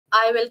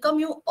I welcome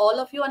you,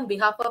 all of you, on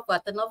behalf of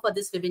Vatana for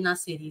this webinar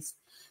series.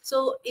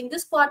 So in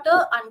this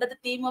quarter, under the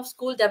theme of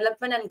school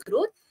development and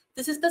growth,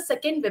 this is the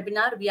second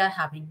webinar we are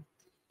having.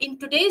 In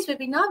today's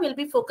webinar, we'll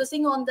be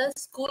focusing on the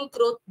school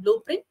growth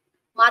blueprint,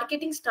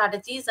 marketing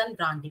strategies, and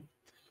branding.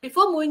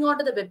 Before moving on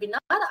to the webinar,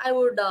 I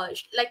would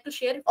like to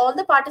share all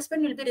the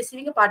participants will be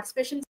receiving a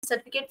participation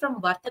certificate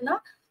from Vartana.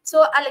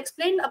 So I'll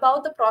explain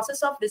about the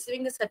process of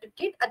receiving the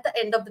certificate at the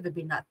end of the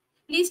webinar.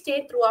 Please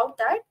stay throughout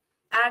that.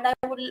 And I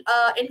would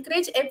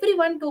encourage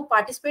everyone to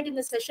participate in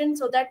the session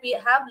so that we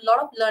have a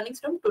lot of learnings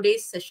from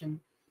today's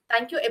session.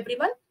 Thank you,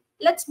 everyone.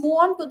 Let's move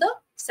on to the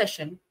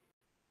session.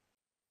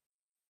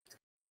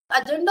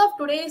 The agenda of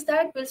today is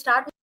that we'll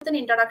start with an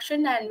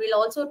introduction and we'll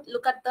also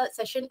look at the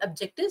session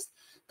objectives.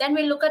 Then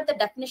we'll look at the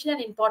definition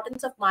and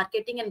importance of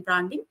marketing and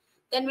branding.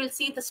 Then we'll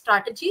see the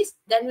strategies.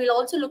 Then we'll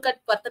also look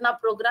at Vartana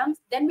programs.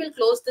 Then we'll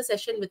close the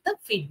session with the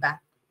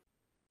feedback.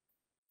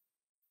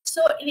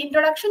 So in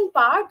introduction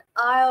part,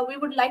 we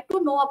would like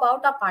to know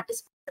about our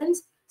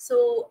participants.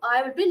 So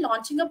I will be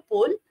launching a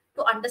poll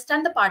to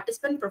understand the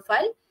participant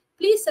profile.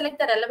 Please select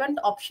the relevant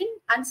option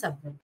and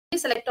submit.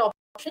 Please select the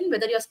option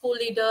whether you're school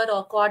leader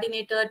or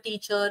coordinator,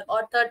 teacher,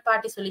 or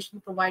third-party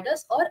solution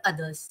providers or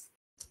others.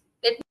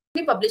 Let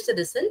me publish the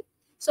result.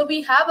 So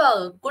we have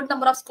a good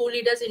number of school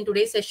leaders in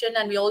today's session,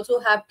 and we also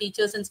have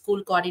teachers and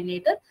school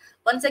coordinator.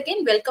 Once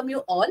again, welcome you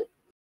all.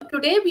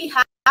 Today we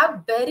have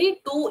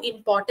very two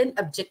important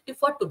objectives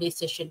for today's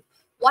session.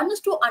 One is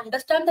to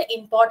understand the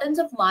importance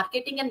of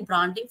marketing and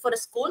branding for a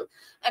school,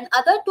 and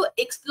other to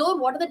explore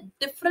what are the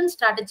different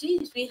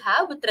strategies we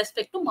have with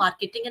respect to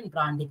marketing and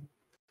branding.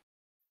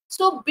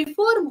 So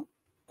before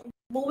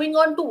moving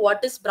on to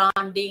what is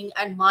branding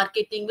and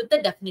marketing with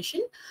the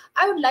definition,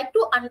 I would like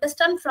to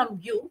understand from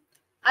you.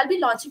 I'll be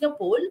launching a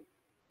poll.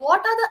 What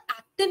are the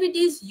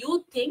activities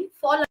you think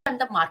fall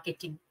under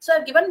marketing? So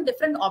I've given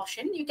different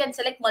options. You can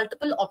select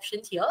multiple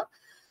options here.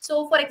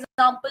 So for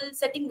example,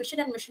 setting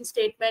vision and mission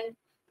statement.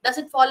 Does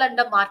it fall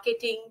under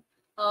marketing?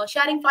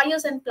 Sharing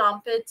flyers and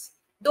pamphlets,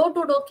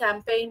 door-to-door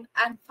campaign,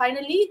 and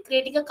finally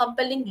creating a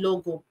compelling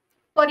logo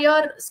for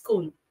your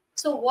school.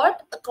 So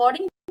what,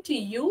 according to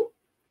you,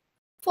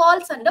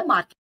 falls under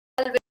marketing?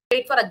 I'll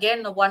wait for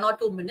again 1 or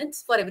 2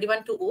 minutes for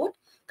everyone to vote.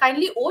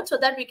 Kindly vote so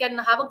that we can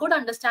have a good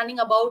understanding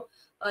about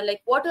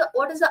like what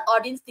is the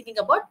audience thinking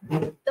about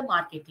the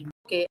marketing.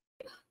 Okay,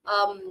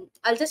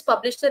 I'll just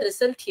publish the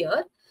result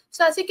here.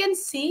 So as you can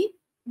see,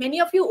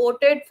 many of you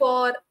voted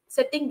for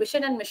setting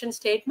vision and mission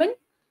statement,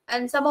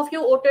 and some of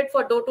you voted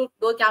for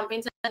door-to-door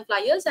campaigns and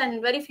flyers,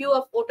 and very few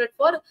have voted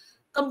for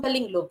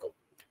compelling logo.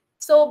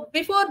 So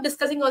before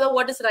discussing whether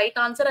what is right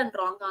answer and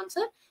wrong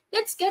answer,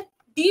 let's get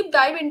deep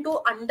dive into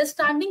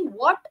understanding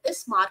what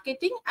is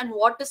marketing and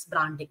what is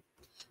branding.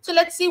 So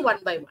let's see one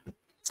by one.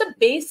 So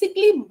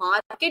basically,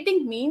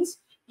 marketing means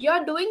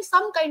you're doing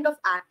some kind of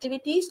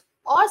activities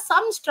or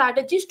some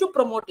strategies to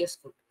promote your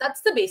school.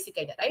 That's the basic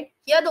idea, right?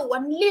 Here, the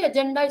only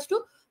agenda is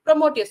to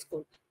promote your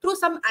school through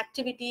some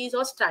activities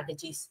or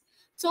strategies.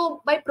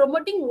 So by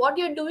promoting what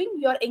you're doing,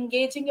 you're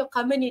engaging your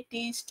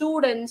community,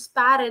 students,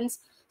 parents.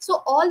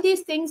 So all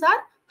these things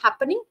are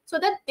happening so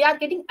that they are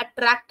getting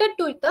attracted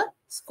to the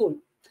school.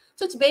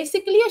 So it's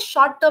basically a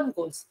short-term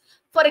goals.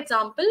 For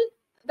example,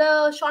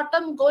 the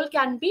short-term goal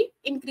can be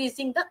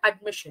increasing the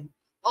admission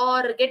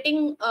or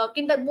getting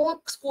more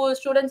school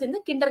students in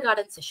the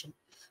kindergarten session.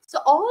 So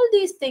all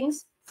these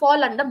things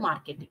fall under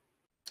marketing.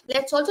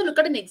 Let's also look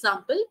at an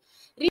example.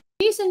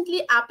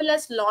 Recently, Apple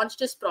has launched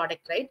this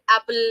product, right?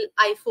 Apple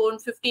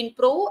iPhone 15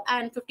 Pro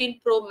and 15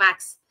 Pro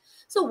Max.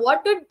 So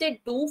what did they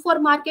do for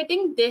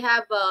marketing? They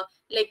have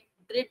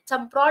did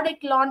some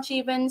product launch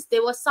events.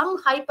 There was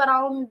some hype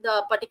around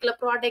the particular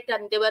product,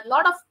 and there were a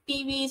lot of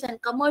TVs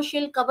and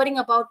commercial covering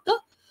about the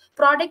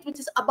product which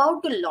is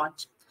about to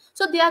launch.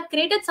 So they have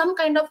created some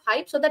kind of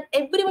hype so that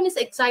everyone is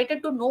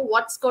excited to know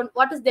what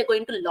is they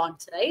going to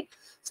launch, right?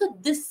 So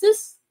this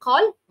is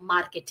called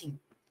marketing.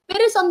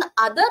 Whereas on the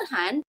other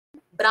hand,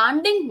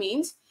 branding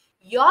means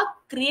you're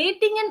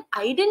creating an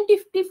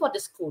identity for the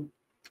school,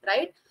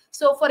 right?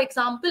 So for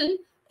example,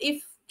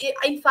 if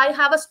I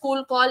have a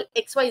school called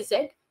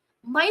XYZ,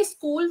 my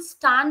school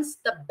stands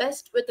the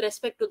best with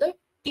respect to the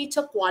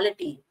teacher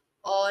quality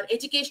or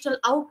educational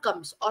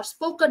outcomes or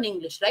spoken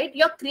English, right?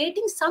 You're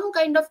creating some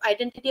kind of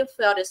identity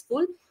for a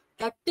school.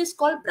 That is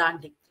called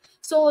branding.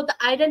 So the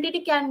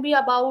identity can be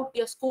about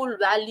your school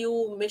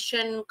value,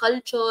 mission,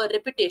 culture,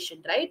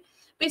 reputation, right?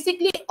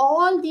 Basically,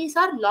 all these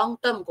are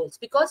long-term goals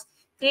because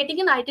creating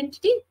an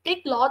identity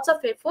takes lots of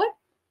effort.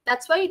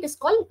 That's why it is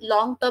called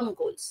long-term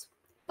goals.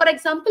 For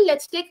example,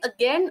 let's take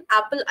again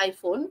Apple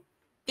iPhone.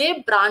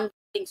 They branding.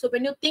 So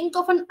when you think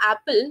of an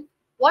Apple,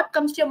 what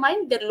comes to your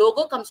mind? Their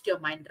logo comes to your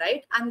mind,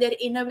 right? And their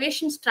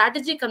innovation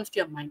strategy comes to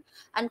your mind,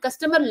 and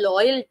customer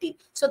loyalty.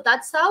 So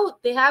that's how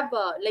they have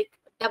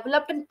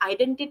developed an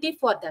identity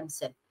for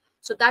themselves.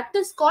 So that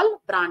is called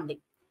branding.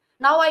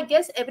 Now, I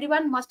guess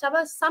everyone must have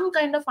some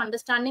kind of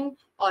understanding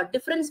or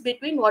difference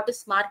between what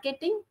is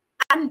marketing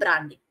and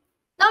branding.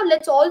 Now,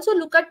 let's also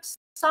look at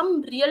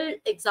some real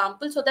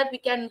examples so that we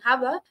can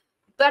have a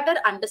better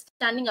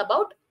understanding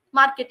about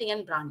marketing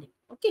and branding.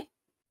 Okay.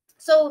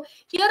 So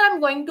here I'm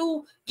going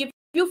to give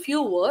you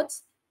few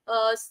words,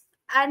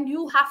 and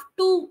you have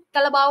to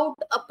tell about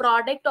a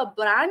product or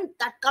brand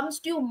that comes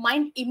to your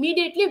mind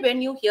immediately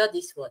when you hear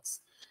these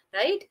words,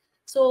 right?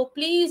 So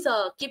please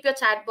keep your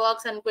chat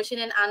box and question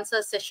and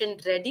answer session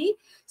ready.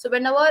 So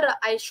whenever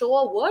I show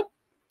a word,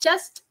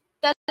 just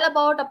tell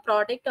about a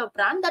product or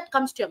brand that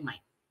comes to your mind.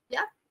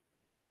 Yeah.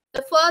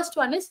 The first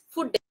one is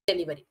food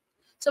delivery.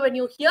 So when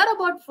you hear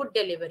about food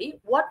delivery,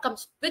 what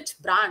comes, which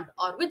brand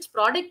or which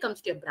product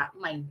comes to your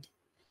mind?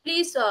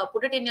 Please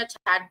put it in your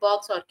chat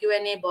box or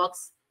Q&A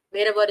box,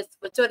 whichever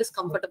is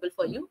comfortable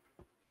for you.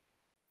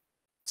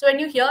 So when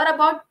you hear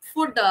about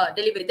food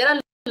delivery, there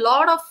are a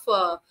lot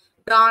of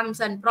brands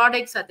and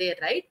products are there,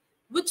 right?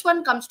 Which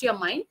one comes to your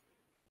mind?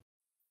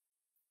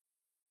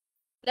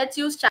 Let's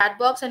use chat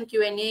box and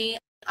Q&A.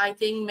 I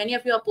think many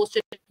of you are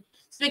posted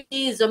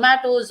Swiggy,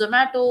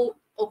 Zomato.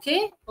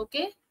 Okay.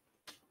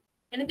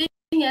 Anything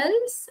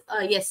else?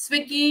 Yes,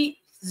 Swiggy,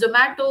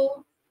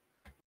 Zomato.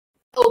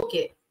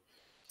 Okay.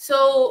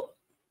 So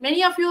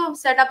many of you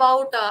said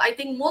about, I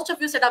think most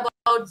of you said about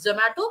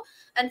Zomato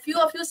and few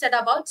of you said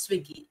about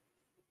Swiggy.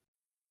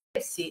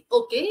 KFC.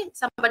 Okay.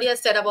 Somebody has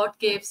said about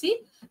KFC.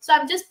 So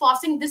I'm just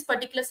pausing this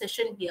particular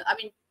session here. I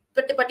mean,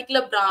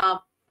 particular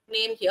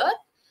name here.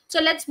 So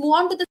let's move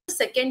on to the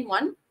second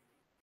one,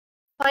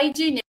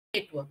 5G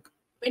network.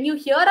 When you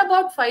hear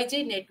about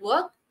 5G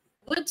network,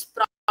 which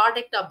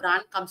product or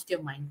brand comes to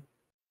your mind?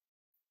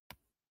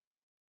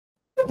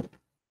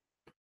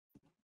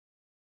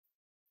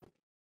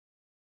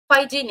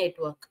 5G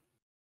network.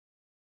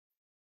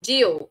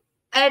 Jio,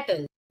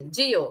 Airtel,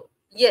 Jio.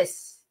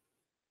 Yes.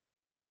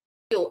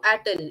 Jio,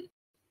 Airtel.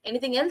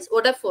 Anything else?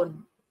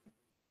 Vodafone.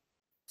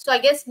 So I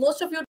guess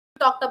most of you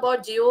talked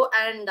about Jio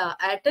and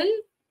Airtel.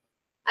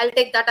 I'll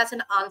take that as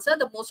an answer.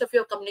 The most of you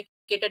have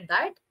communicated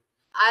that.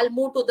 I'll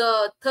move to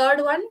the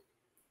third one.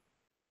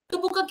 To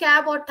book a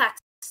cab or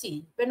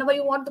taxi. Whenever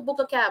you want to book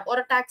a cab or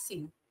a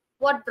taxi,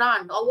 what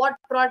brand or what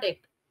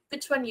product?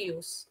 Which one you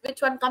use?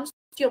 Which one comes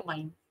to your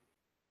mind?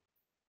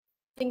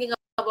 Thinking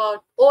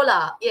about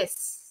Ola.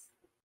 Yes.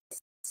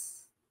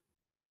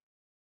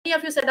 Many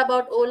of you said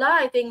about Ola.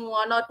 I think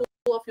one or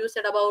two of you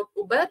said about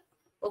Uber.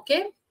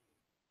 Okay.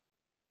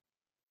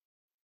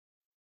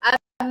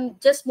 I'm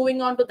just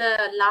moving on to the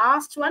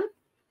last one,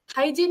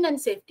 hygiene and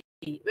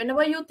safety.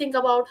 Whenever you think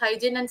about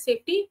hygiene and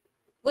safety,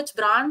 which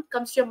brand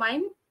comes to your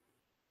mind?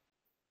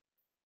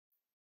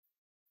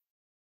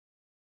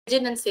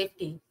 Hygiene and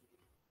safety.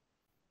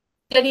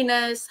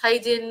 Cleanliness,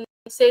 hygiene,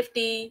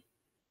 safety,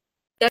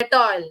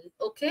 Dettol.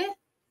 Okay.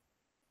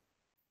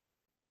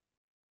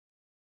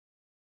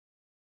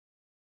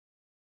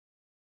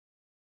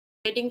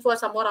 Waiting for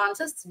some more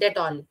answers.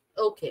 Dettol.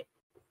 Okay.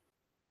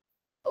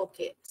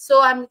 Okay.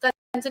 So I'm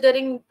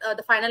considering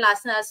the final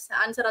answer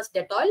as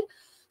Dettol.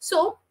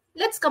 So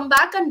let's come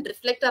back and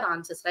reflect our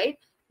answers, right?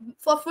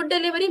 For food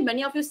delivery,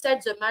 many of you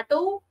said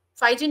Zomato.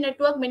 5G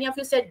network, many of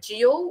you said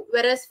Jio.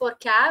 Whereas for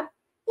cab,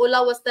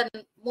 Ola was the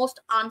most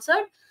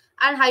answered.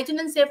 And hygiene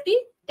and safety,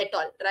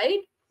 Dettol, right?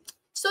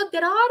 So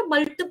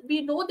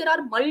we know there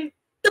are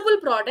multiple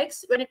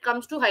products when it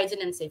comes to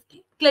hygiene and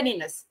safety,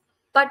 cleanliness.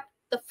 But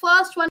the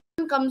first one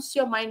comes to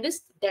your mind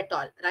is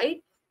Dettol,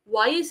 right?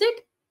 Why is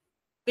it?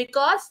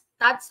 Because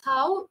that's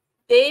how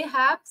they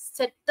have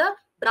set the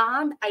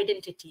brand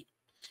identity.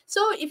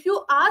 So if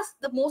you ask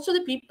the most of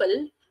the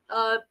people,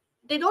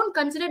 they don't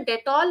consider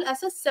Dettol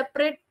as a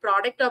separate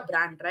product or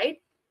brand,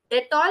 right?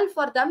 Dettol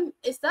for them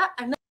is the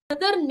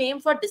another name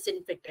for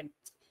disinfectant.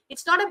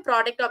 It's not a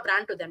product or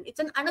brand to them. It's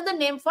another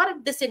name for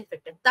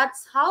disinfectant.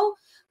 That's how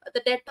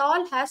the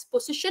Dettol has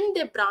positioned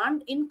their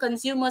brand in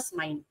consumers'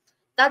 mind.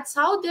 That's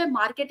how their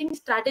marketing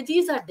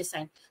strategies are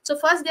designed. So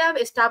first they are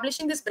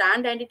establishing this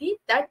brand identity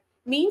that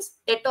means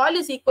Dettol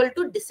is equal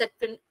to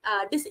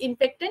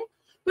disinfectant,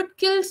 which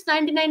kills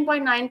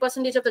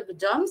 99.9% of the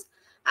germs.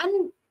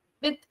 And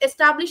with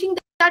establishing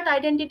that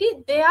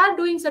identity, they are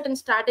doing certain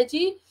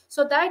strategy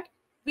so that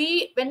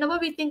whenever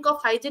we think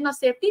of hygiene or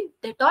safety,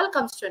 Dettol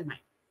comes to your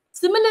mind.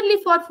 Similarly,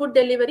 for food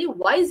delivery,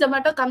 why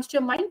Zomato comes to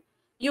your mind?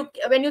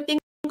 When you think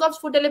of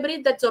food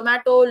delivery, the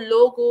Zomato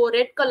logo,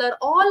 red color,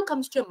 all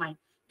comes to your mind.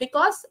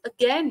 Because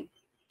again,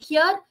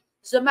 here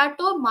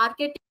Zomato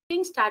marketing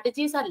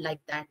strategies are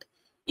like that.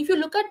 If you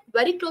look at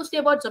very closely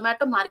about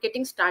Zomato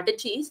marketing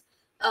strategies,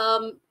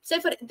 say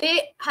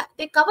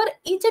they cover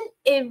each and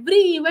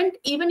every event,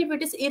 even if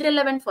it is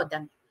irrelevant for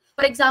them.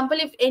 For example,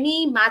 if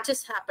any match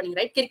is happening,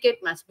 right, cricket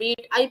match, be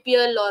it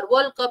IPL or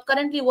World Cup,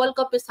 currently World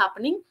Cup is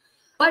happening,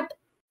 but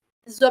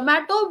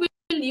Zomato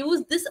will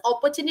use this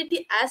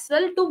opportunity as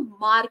well to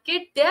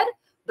market their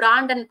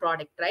brand and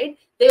product, right?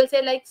 They will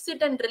say like,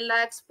 sit and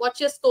relax, watch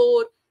your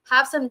score,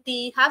 have some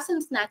tea, have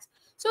some snacks.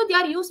 So they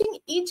are using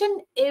each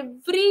and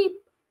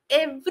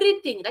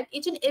everything, like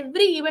each and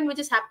every event which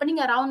is happening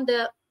around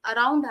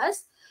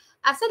us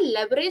as a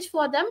leverage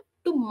for them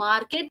to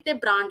market their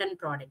brand and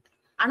product.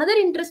 Another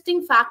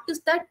interesting fact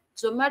is that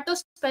Zomato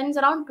spends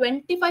around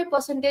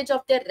 25%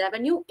 of their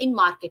revenue in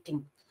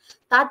marketing.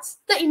 That's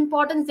the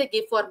importance they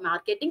give for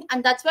marketing.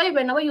 And that's why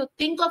whenever you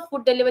think of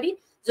food delivery,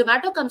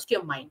 Zomato comes to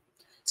your mind.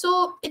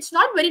 So it's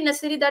not very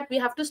necessary that we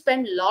have to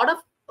spend a lot of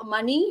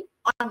money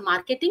on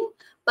marketing.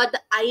 But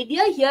the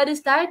idea here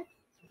is that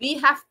we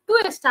have to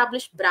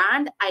establish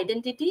brand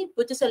identity,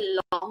 which is a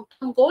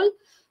long-term goal.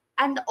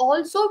 And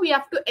also we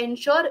have to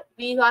ensure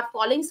we are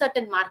following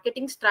certain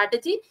marketing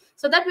strategy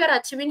so that we are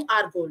achieving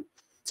our goal.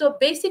 So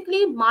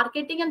basically,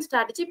 marketing and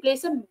strategy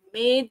plays a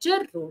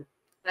major role,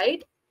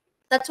 right?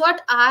 That's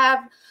what I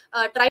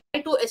have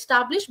tried to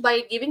establish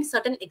by giving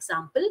certain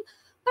example.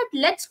 But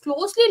let's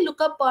closely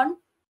look upon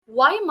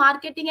why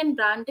marketing and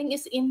branding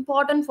is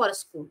important for a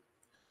school.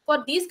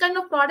 For these kind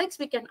of products,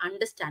 we can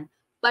understand.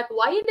 But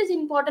why it is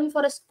important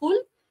for a school?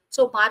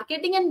 So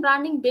marketing and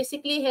branding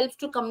basically helps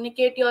to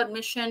communicate your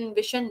mission,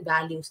 vision,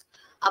 values.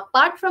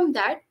 Apart from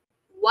that,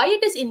 why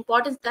it is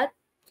important that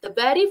the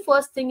very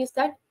first thing is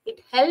that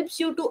it helps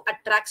you to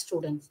attract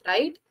students,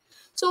 right?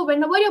 So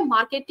whenever you're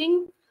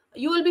marketing,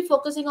 you will be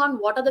focusing on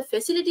what are the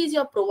facilities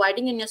you're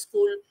providing in your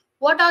school,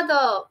 what are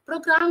the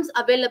programs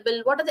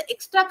available, what are the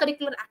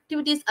extracurricular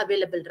activities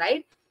available,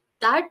 right?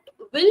 That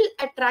will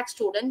attract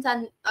students,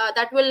 and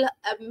that will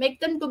make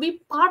them to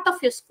be part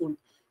of your school,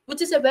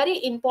 which is a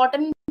very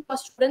important for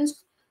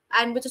students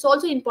and which is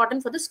also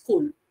important for the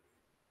school.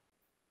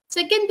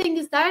 Second thing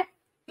is that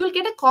you'll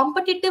get a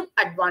competitive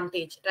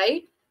advantage,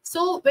 right?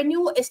 So when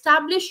you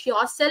establish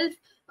yourself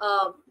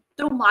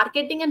through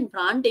marketing and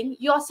branding,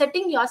 you're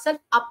setting yourself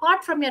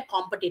apart from your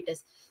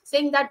competitors,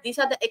 saying that these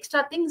are the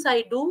extra things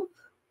I do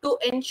to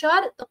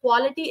ensure the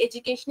quality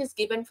education is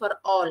given for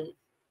all.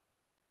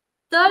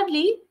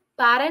 Thirdly,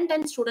 parent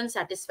and student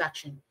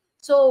satisfaction.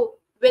 So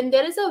when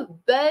there is a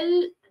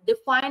well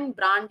defined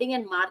branding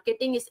and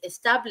marketing is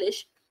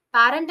established,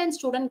 parent and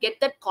student get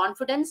that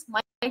confidence.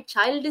 My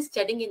child is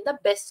studying in the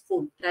best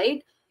school,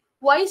 right?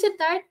 Why is it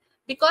that?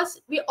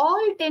 Because we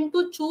all tend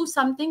to choose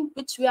something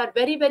which we are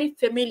very, very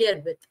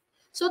familiar with.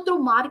 So through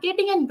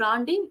marketing and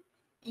branding,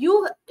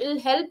 you will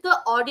help the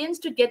audience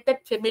to get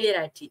that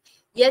familiarity.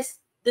 Yes,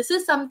 this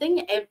is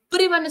something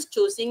everyone is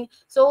choosing,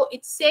 so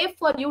it's safe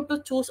for you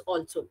to choose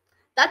also.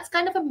 That's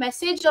kind of a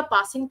message you're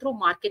passing through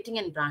marketing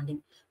and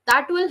branding.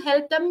 That will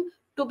help them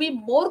to be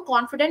more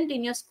confident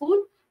in your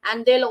school,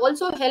 and they'll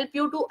also help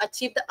you to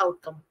achieve the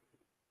outcome.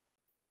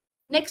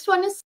 Next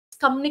one is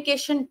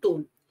communication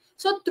tool.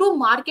 So through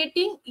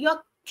marketing,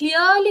 you're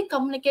clearly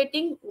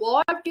communicating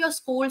what your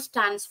school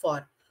stands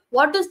for.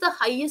 What is the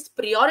highest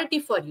priority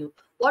for you?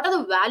 What are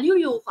the value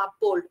you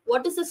uphold?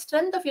 What is the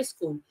strength of your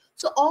school?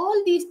 So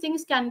all these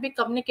things can be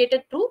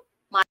communicated through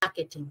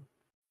marketing.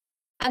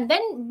 And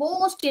then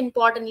most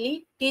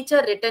importantly,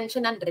 teacher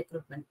retention and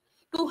recruitment.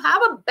 To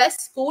have a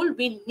best school,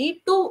 we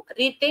need to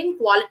retain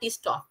quality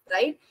staff,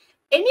 right?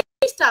 Any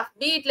staff,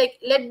 be it like,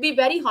 let's be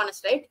very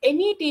honest, right?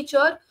 Any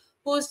teacher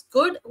who's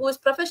good, who is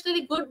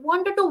professionally good,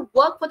 wanted to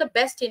work for the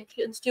best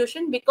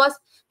institution because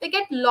they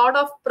get a lot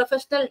of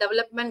professional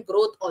development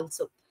growth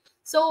also.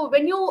 So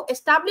when you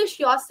establish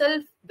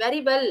yourself very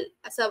well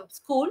as a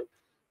school,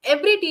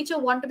 every teacher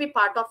want to be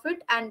part of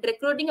it, and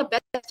recruiting a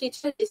best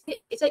teacher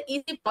is an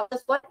easy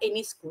process for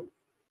any school.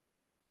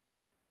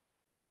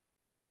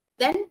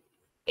 Then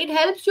it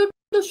helps you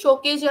to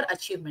showcase your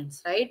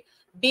achievements, right?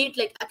 Be it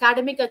like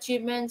academic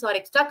achievements or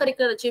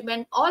extracurricular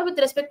achievement, or with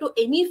respect to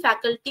any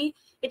faculty,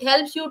 it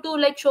helps you to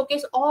like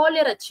showcase all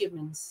your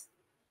achievements.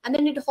 And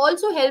then it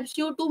also helps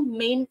you to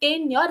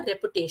maintain your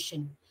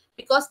reputation,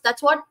 because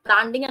that's what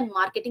branding and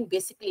marketing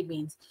basically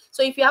means.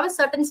 So if you have a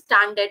certain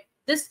standard,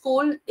 this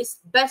school is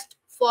best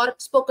for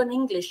spoken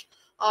English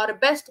or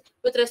best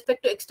with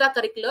respect to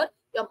extracurricular,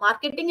 your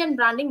marketing and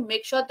branding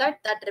make sure that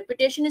that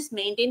reputation is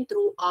maintained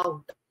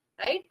throughout,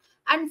 right?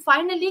 And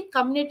finally,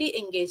 community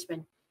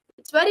engagement.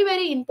 It's very,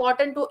 very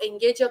important to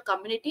engage your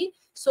community.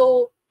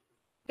 So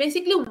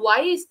basically,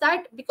 why is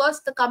that?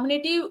 Because the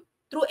community,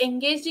 through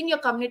engaging your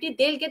community,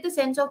 they'll get the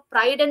sense of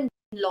pride and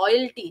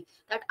loyalty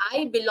that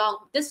I belong,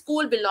 this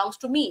school belongs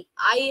to me,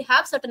 I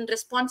have certain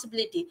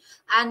responsibility,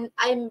 and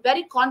I'm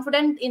very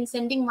confident in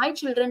sending my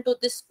children to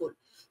this school.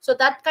 So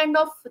that kind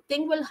of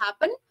thing will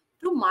happen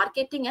through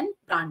marketing and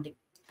branding.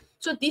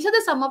 So these are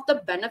the some of the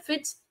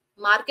benefits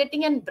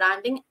marketing and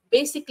branding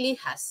basically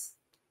has.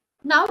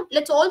 Now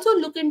let's also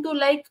look into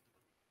like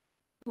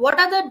what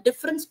are the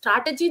different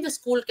strategy the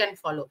school can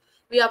follow.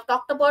 We have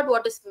talked about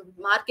what is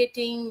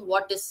marketing,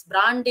 what is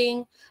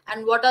branding,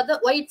 and what are the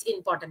why it's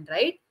important,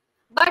 right?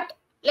 But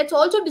let's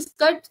also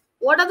discuss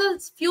what are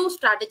the few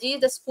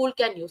strategies the school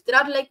can use. There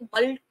are like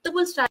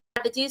multiple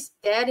strategies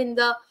there in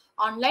the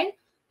online,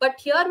 but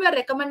here we are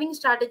recommending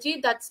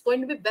strategy that's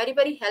going to be very,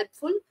 very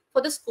helpful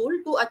for the school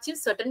to achieve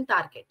certain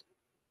target.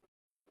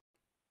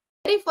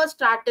 Very first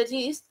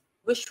strategy is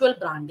visual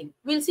branding.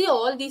 We'll see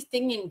all these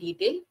things in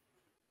detail.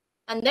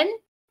 And then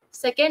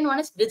second one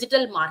is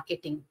digital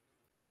marketing.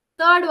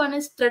 Third one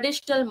is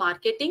traditional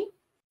marketing.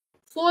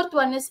 Fourth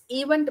one is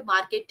event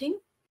marketing.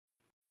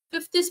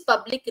 Fifth is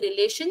public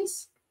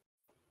relations.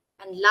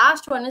 And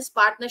last one is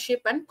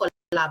partnership and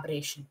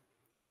collaboration.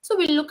 So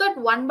we'll look at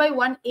one by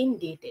one in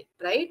detail,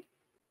 right?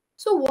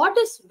 So what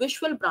is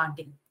visual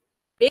branding?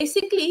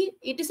 Basically,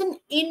 it is an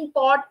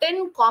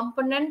important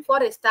component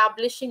for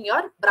establishing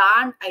your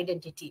brand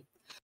identity.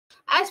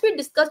 As we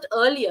discussed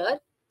earlier,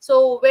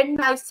 so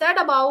when I said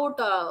about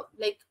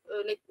like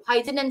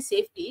hygiene and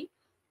safety,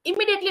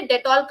 immediately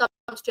Dettol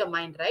comes to your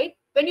mind, right?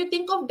 When you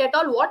think of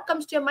Dettol, what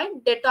comes to your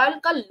mind?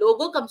 Dettol ka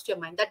logo comes to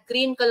your mind, that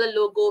green color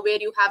logo where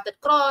you have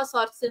that cross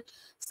or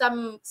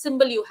some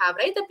symbol you have,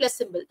 right? The plus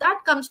symbol,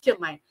 that comes to your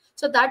mind.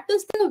 So that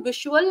is the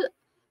visual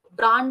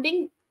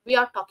branding we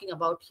are talking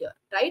about here,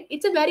 right?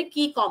 It's a very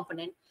key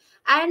component,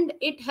 and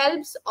it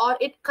helps or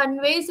it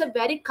conveys a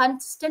very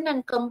consistent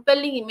and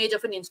compelling image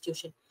of an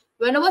institution.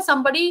 Whenever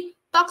somebody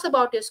talks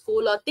about your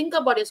school or think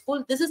about your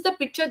school, this is the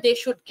picture they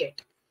should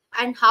get.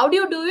 And how do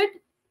you do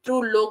it?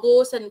 Through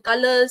logos and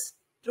colors,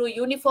 through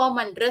uniform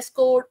and dress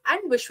code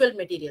and visual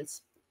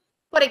materials.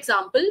 For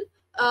example,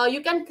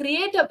 you can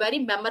create a very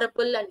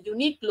memorable and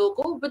unique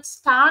logo which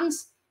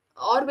stands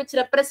or which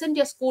represent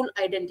your school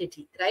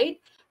identity, right?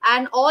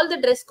 And all the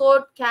dress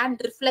code can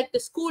reflect the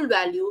school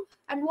value.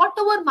 And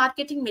whatever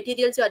marketing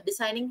materials you are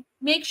designing,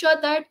 make sure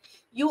that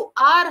you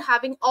are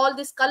having all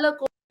this color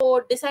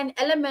code, design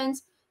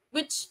elements,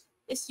 which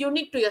is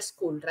unique to your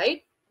school,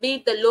 right? Be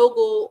it the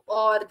logo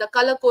or the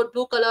color code,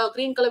 blue color,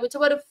 green color,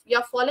 whichever if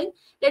you're following,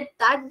 let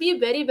that be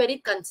very, very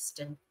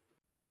consistent.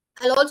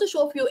 I'll also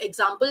show a few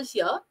examples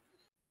here.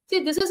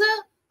 See, this is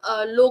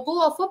a logo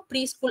of a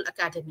preschool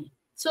academy.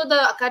 So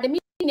the academy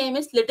name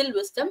is Little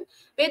Wisdom,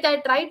 where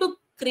I try to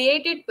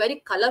create it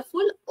very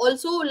colorful,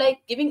 also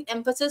like giving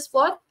emphasis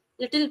for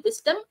little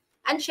wisdom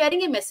and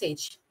sharing a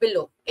message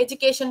below,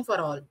 education for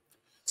all.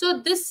 So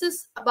this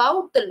is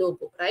about the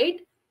logo,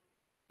 right?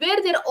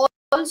 Where they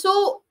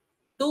also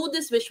do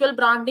this visual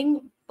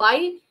branding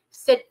by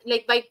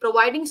by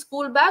providing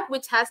school bag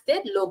which has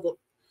their logo.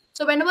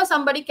 So whenever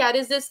somebody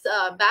carries this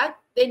bag,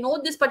 they know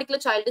this particular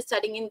child is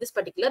studying in this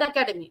particular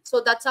academy.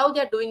 So that's how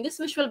they're doing this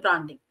visual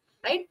branding,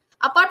 right?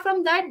 Apart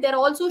from that, they're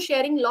also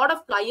sharing a lot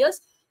of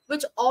flyers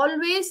which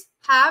always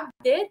have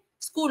their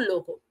school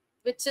logo,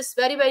 which is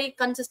very, very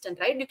consistent,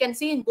 right? You can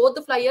see in both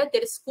the flyer,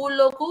 there is school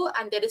logo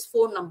and there is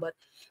phone number.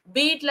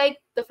 Be it like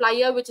the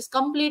flyer which is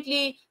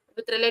completely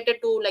with related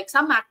to like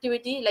some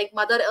activity like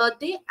Mother Earth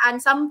Day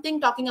and something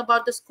talking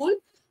about the school,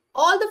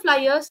 all the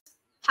flyers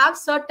have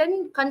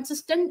certain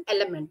consistent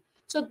element.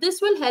 So this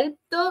will help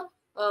the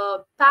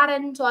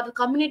parents or the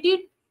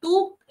community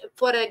to,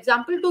 for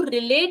example, to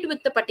relate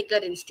with the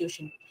particular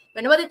institution.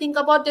 Whenever they think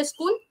about their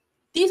school,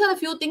 these are the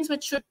few things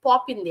which should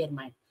pop in their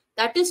mind.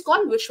 That is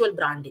called visual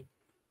branding.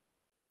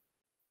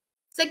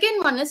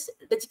 Second one is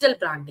digital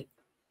branding.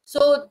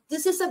 So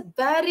this is a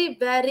very,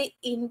 very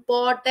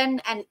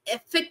important and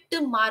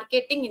effective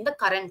marketing in the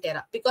current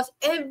era because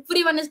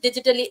everyone is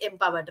digitally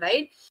empowered,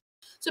 right?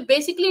 So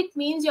basically it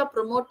means you're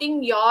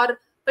promoting your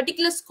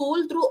particular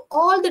school through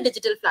all the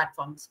digital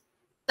platforms.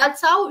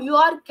 That's how you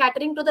are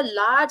catering to the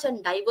large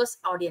and diverse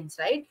audience,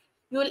 right?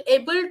 You will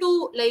able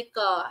to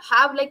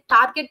have like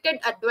targeted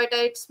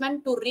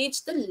advertisement to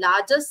reach the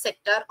largest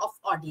sector of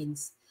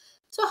audience.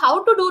 So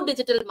how to do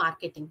digital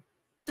marketing?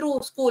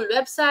 Through school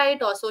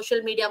website or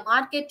social media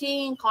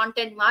marketing,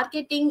 content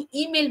marketing,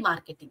 email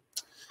marketing.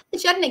 I'll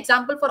share an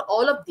example for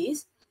all of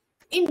these.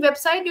 In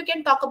website, you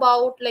can talk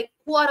about like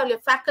who are all your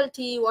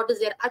faculty, what is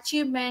their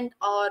achievement,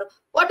 or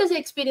what is the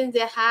experience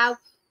they have,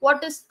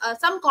 what is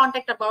some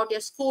contact about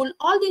your school.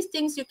 All these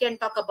things you can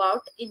talk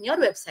about in your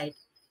website.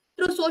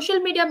 Through social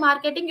media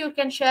marketing, you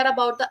can share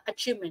about the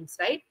achievements,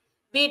 right?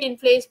 Be it in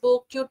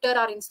Facebook, Twitter,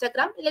 or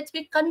Instagram. Let's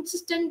be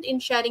consistent in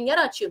sharing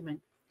your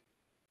achievement.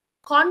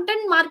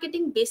 Content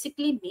marketing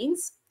basically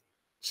means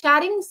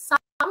sharing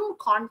some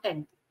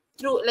content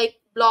through like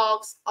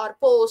blogs or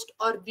post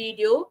or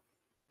video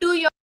to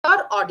your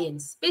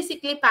audience,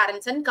 basically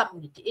parents and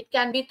community. It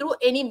can be through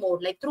any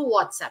mode, like through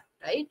WhatsApp,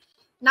 right?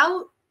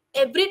 Now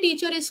every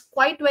teacher is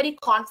quite very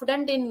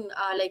confident in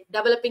like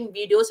developing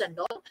videos and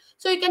all,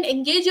 so you can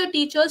engage your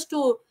teachers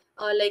to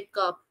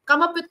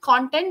come up with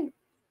content.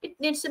 It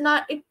needs to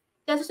not, it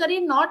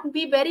necessarily not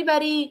be very,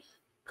 very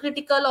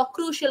critical or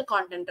crucial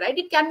content, right?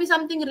 It can be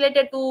something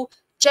related to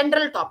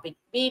general topic,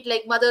 be it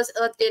like Mother's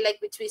Earth Day, like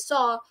which we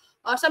saw,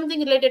 or something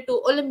related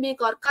to Olympic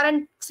or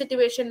current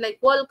situation like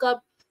World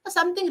Cup, or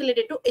something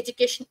related to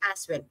education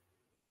as well.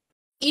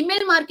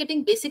 Email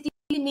marketing basically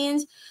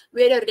means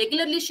where you're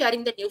regularly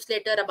sharing the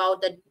newsletter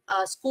about the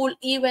school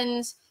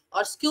events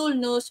or school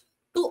news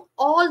to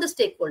all the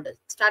stakeholders,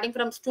 starting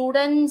from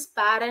students,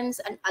 parents,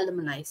 and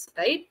alumni,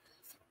 right?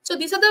 So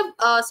these are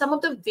the some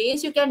of the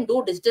ways you can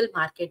do digital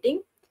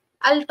marketing.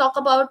 I'll talk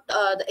about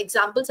the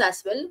examples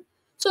as well.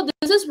 So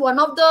this is one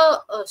of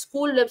the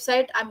school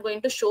website I'm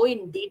going to show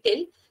in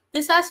detail.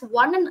 This has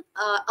won an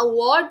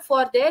award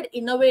for their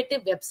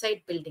innovative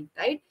website building,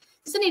 right?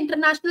 It's an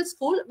international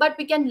school, but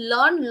we can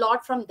learn a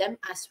lot from them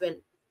as well.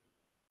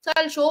 So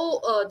I'll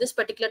show this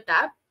particular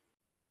tab.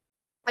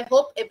 I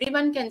hope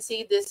everyone can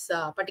see this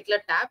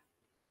particular tab.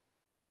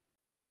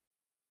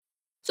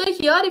 So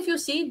here, if you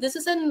see, this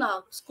is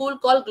a school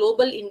called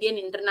Global Indian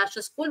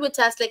International School, which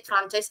has like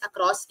franchise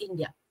across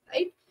India,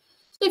 right?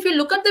 So if you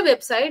look at the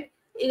website,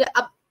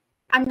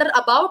 Under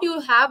about, you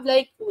have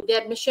like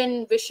their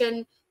mission,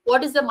 vision,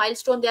 what is the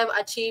milestone they have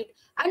achieved,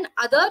 and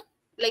other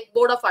like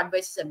board of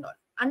advices and all.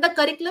 Under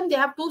curriculum, they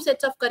have two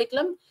sets of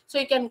curriculum, so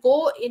you can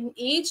go in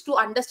each to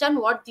understand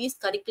what these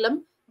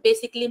curriculum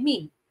basically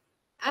mean.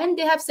 And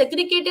they have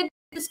segregated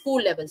the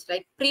school levels,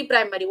 like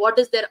pre-primary, what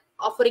is their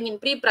offering in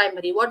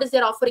pre-primary, what is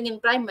their offering in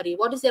primary,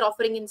 what is their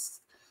offering in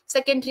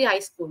secondary high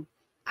school.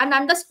 And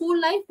under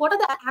school life, what are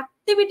the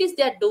activities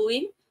they are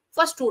doing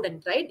for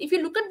students, right? If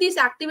you look at these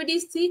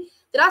activities, see,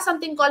 there are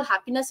something called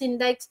happiness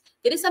index,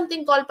 there is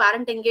something called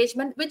parent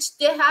engagement, which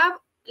they have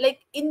like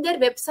in their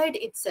website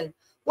itself.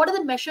 What are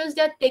the measures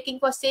they are taking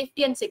for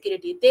safety and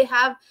security? They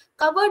have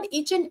covered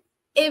each and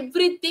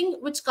everything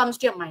which comes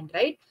to your mind,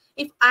 right?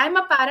 If I'm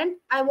a parent,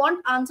 I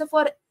want answer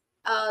for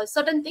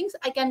certain things,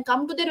 I can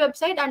come to their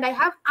website and I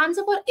have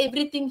answer for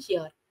everything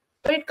here.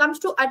 When it comes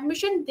to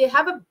admission, they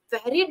have a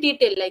very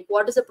detailed, like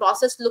what is the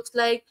process looks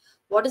like,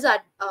 what is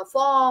that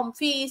form,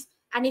 fees.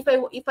 And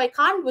if I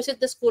can't visit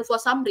the school for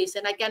some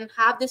reason, I can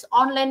have this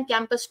online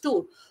campus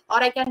tour, or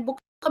I can book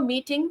a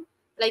meeting,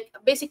 like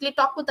basically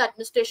talk with the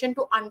administration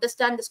to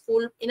understand the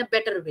school in a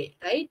better way,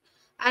 right?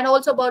 And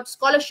also about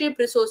scholarship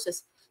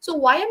resources. So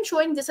why I'm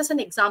showing this as an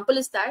example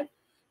is that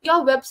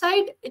your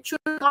website, it should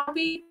not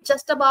be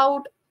just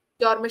about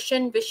your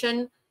mission,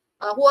 vision,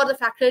 who are the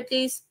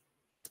faculties,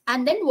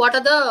 and then what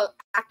are the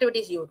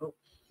activities you do.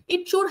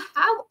 It should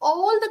have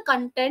all the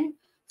content,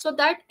 so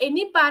that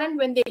any parent,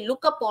 when they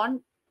look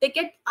upon, they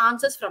get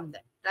answers from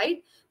them,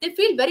 right? They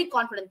feel very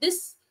confident.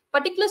 This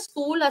particular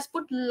school has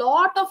put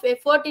lot of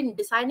effort in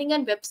designing a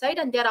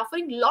website, and they're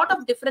offering lot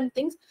of different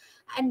things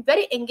and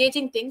very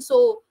engaging things.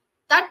 So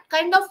that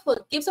kind of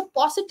gives a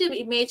positive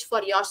image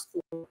for your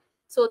school.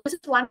 So this is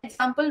one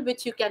example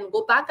which you can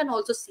go back and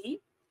also see.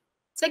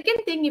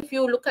 Second thing, if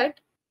you look at,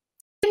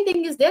 second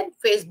thing is their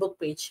Facebook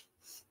page.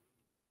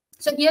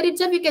 So here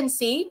itself you can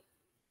see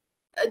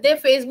their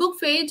Facebook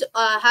page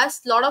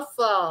has a lot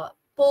of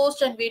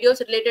posts and videos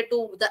related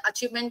to the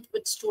achievement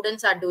which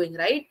students are doing,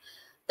 right?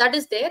 That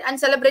is there, and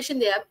celebration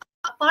there.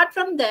 Apart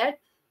from that,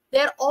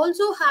 they're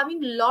also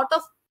having a lot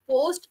of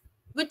posts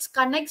which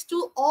connects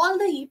to all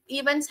the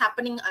events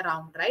happening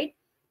around, right?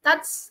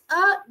 That's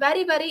a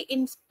very, very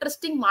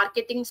interesting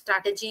marketing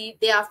strategy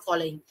they are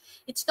following.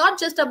 It's not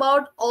just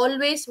about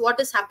always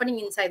what is happening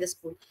inside the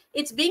school.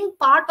 It's being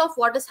part of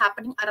what is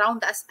happening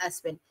around us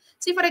as well.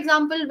 See, for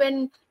example,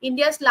 when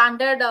India's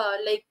landed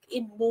like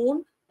in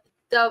moon,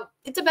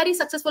 it's a very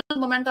successful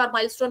moment or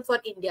milestone for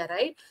India,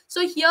 right?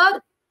 So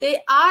here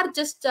they are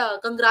just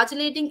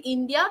congratulating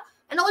India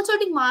and also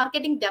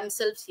marketing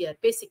themselves here,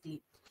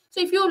 basically.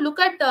 So if you look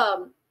at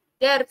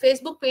their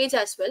Facebook page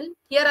as well,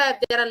 here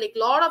there are like a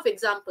lot of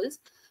examples.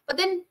 But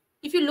then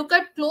if you look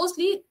at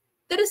closely,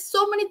 there is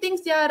so many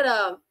things they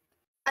are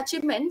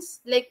achievements,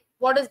 like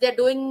what is they're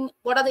doing,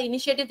 what are the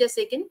initiatives they're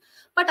taking.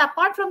 But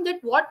apart from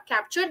that, what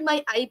captured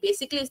my eye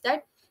basically is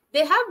that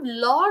they have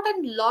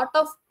lot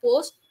of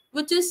posts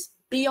which is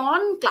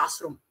beyond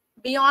classroom,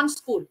 beyond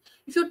school.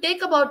 If you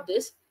take about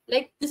this,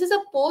 like this is a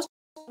post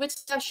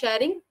which they're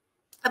sharing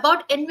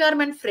about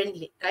environment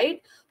friendly,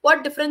 right?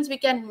 What difference we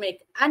can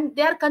make, and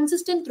they are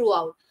consistent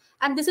throughout.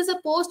 And this is a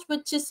post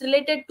which is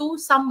related to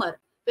summer,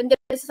 when there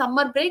is a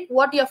summer break,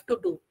 what you have to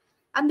do.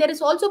 And there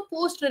is also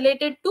post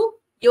related to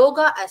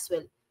yoga as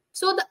well.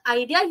 So the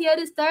idea here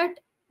is that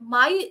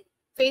my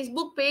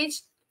Facebook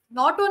page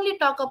not only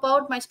talk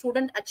about my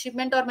student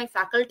achievement or my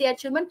faculty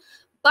achievement,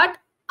 but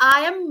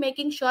I am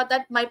making sure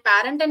that my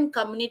parent and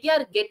community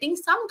are getting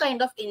some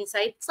kind of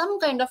insight, some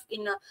kind of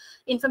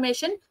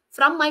information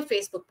from my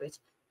Facebook page.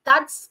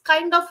 That's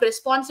kind of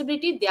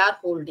responsibility they are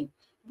holding,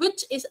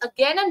 which is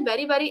again a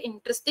very, very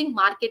interesting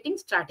marketing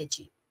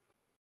strategy.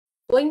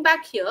 Going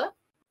back here,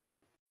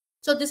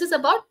 so this is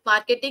about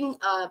marketing,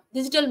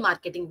 digital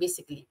marketing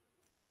basically.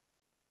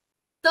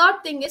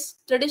 Third thing is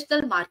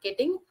traditional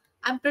marketing.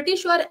 I'm pretty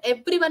sure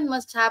everyone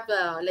must have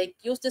like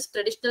used this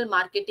traditional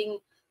marketing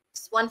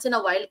once in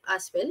a while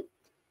as well.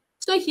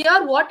 So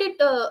here what it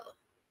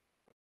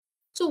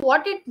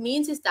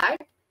means is that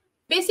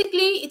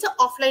basically it's an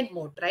offline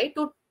mode, right?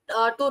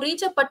 To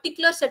reach a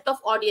particular set of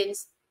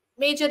audience,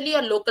 majorly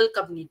a local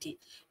community,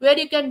 where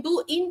you can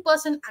do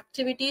in-person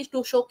activities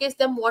to showcase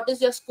them what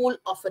is your school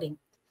offering.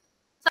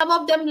 Some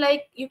of them,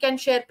 like you can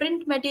share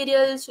print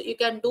materials, you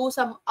can do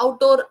some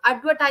outdoor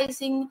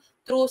advertising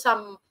through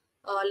some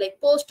like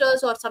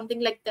posters or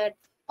something like that.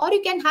 Or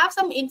you can have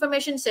some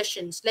information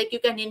sessions, like you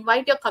can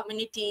invite your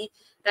community,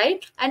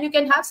 right? And you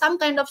can have some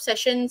kind of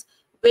sessions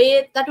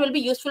where that will be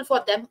useful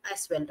for them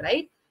as well,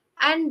 right?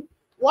 And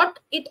what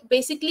it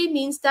basically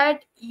means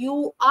that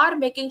you are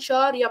making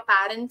sure your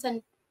parents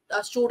and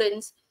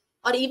students,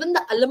 or even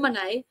the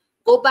alumni,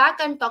 go back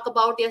and talk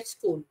about your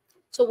school.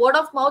 So word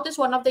of mouth is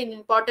one of the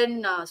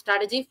important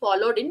strategy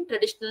followed in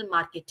traditional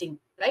marketing,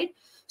 right?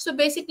 So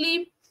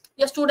basically,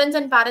 your students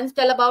and parents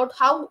tell about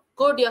how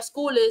good your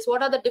school is,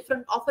 what are the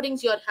different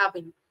offerings you're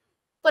having.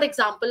 For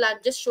example, I'm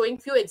just showing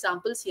few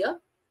examples here.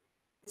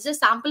 This is a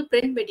sample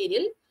print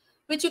material,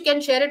 which you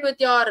can share it with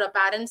your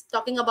parents,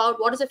 talking about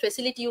what is the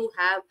facility you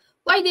have,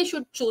 why they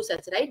should choose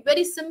us, right?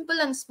 Very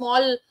simple and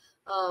small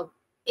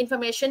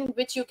information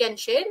which you can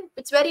share.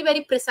 It's very,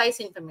 very precise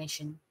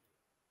information.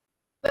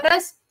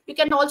 Whereas you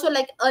can also,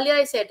 like earlier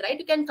I said, right,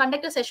 you can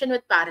conduct a session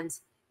with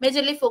parents,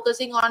 majorly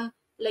focusing on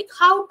like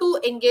how to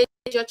engage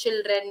your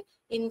children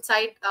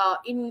inside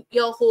in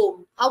your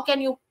home. How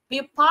can you be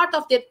a part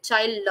of their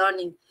child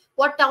learning?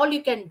 What all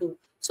you can do.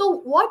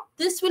 So what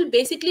this will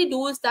basically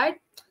do is that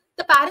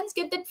the parents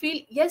get that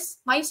feel, yes,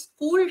 my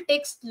school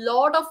takes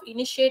lot of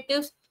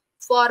initiatives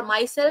for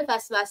myself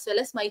as well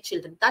as my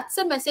children. That's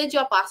a message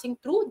you're passing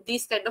through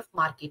these kind of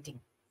marketing.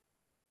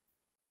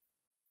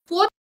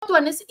 Fourth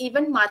one is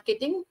event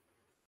marketing.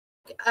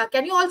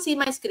 Can you all see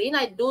my screen?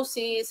 I do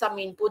see some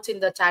inputs in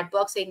the chat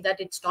box saying that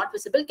it's not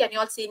visible. Can you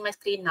all see my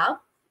screen now?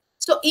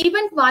 So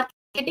event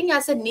marketing,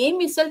 as a name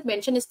itself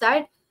mention, is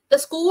that the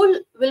school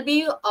will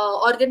be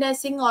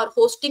organizing or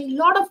hosting a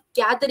lot of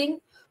gathering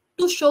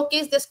to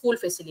showcase the school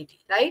facility,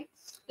 right?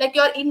 Like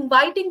you're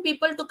inviting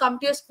people to come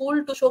to your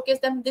school to showcase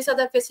them. These are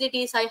the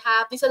facilities I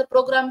have. These are the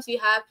programs we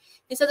have.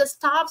 These are the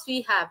staffs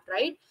we have,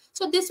 right?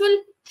 So this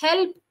will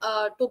help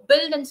to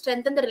build and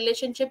strengthen the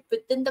relationship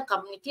within the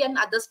community and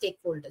other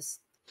stakeholders.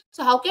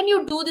 So how can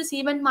you do this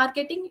event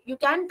marketing? You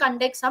can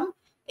conduct some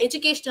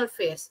educational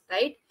fairs,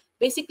 right?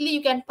 Basically,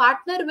 you can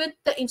partner with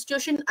the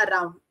institution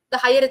around, the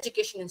higher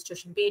education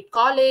institution, be it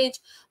college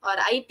or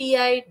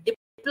ITI,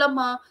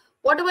 diploma,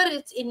 whatever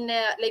it's in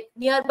like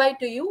nearby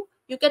to you.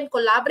 You can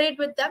collaborate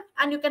with them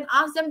and you can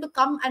ask them to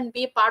come and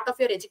be a part of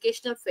your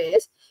educational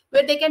fairs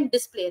where they can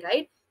display,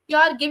 right? You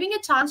are giving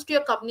a chance to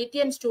your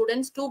community and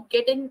students to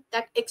get in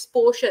that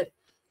exposure,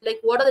 like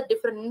what are the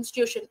different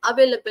institutions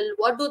available,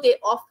 what do they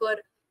offer,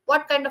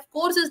 what kind of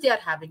courses they are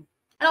having.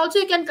 And also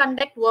you can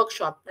conduct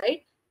workshop,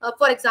 right?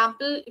 For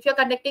example, if you're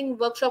conducting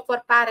workshop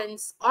for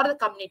parents or the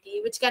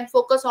community, which can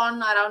focus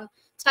on around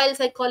child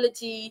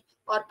psychology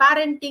or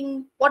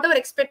parenting, whatever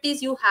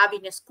expertise you have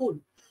in your school,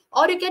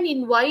 or you can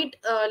invite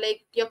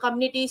like your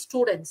community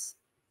students,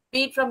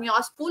 be it from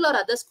your school or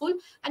other school,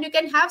 and you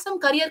can have some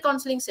career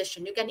counseling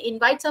session. You can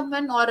invite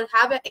someone or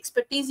have an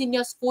expertise in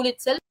your school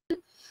itself,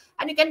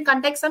 and you can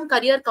conduct some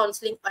career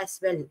counseling as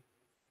well.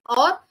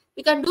 Or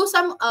you can do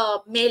some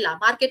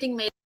marketing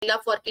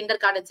mela for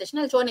kindergarten session.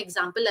 I'll show an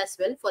example as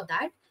well for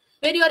that,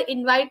 where you are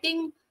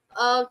inviting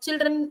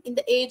children in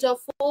the age of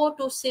 4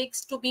 to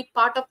 6 to be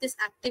part of this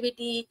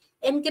activity,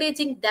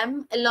 encouraging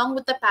them along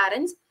with the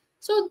parents.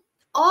 So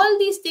all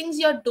these things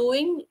you're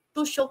doing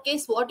to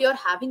showcase what you're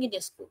having in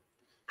your school.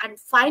 And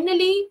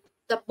finally,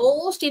 the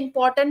most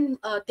important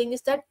thing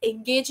is that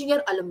engaging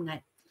your alumni.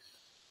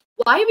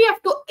 Why we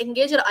have to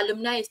engage our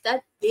alumni is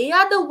that they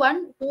are the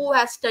one who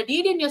has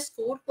studied in your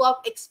school, who have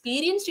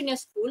experienced in your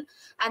school,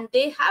 and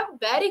they have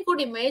very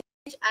good image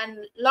and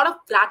a lot of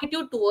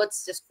gratitude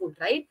towards the school,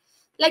 right?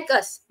 Like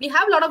us, we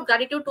have a lot of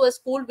gratitude to a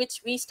school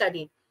which we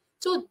studied.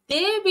 So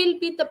they will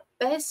be the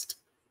best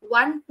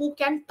one who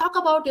can talk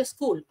about your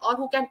school or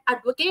who can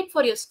advocate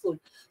for your school.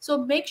 So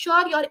make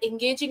sure you're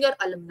engaging your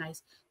alumni.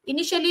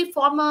 Initially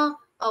form a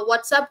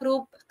WhatsApp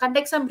group,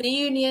 conduct some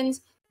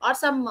reunions or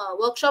some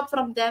workshop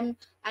from them,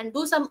 and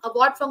do some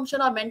award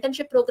function or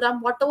mentorship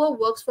program, whatever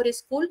works for your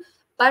school.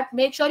 But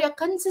make sure you're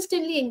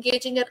consistently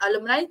engaging your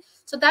alumni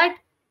so that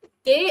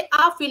they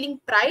are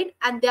feeling pride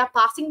and they are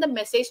passing the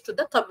message to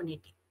the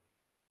community.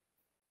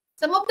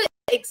 Some of the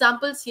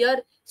examples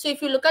here. So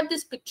if you look at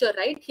this picture,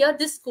 right here,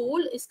 this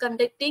school is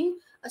conducting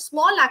a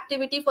small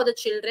activity for the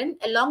children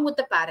along with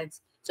the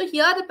parents. So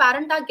here the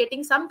parents are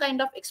getting some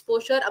kind of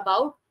exposure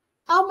about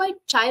how my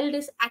child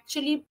is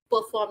actually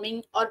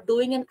performing or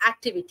doing an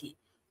activity,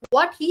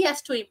 what he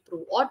has to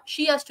improve, what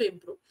she has to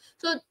improve.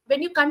 So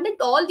when you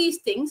conduct all these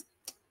things,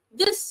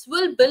 this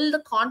will build the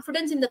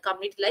confidence in the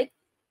community, like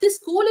this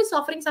school is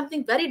offering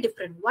something very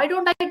different. Why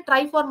don't I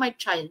try for my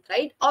child,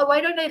 right? Or why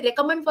don't I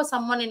recommend for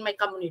someone in my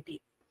community?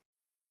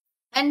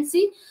 And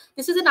see,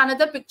 this is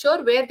another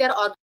picture where they're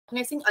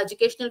organizing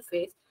educational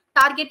fairs,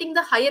 targeting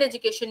the higher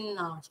education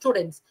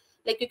students.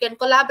 Like you can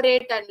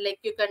collaborate and like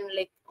you can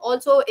like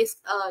also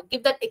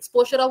give that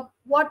exposure of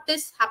what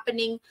is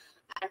happening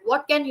and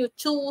what can you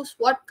choose,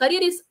 what career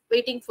is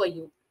waiting for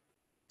you.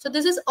 So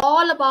this is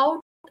all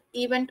about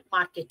event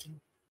marketing.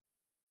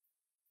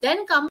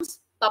 Then comes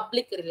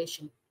public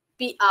relation,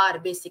 PR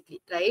basically,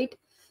 right?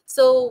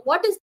 So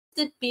what is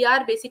the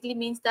PR basically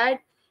means that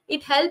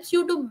it helps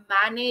you to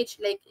manage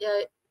like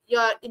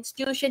your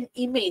institution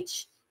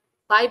image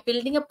by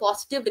building a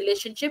positive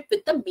relationship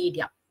with the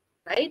media,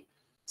 right?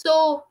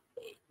 So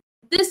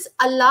this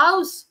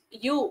allows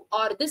you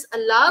or this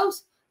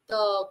allows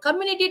the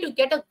community to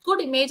get a good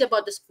image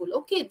about the school.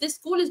 Okay, this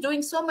school is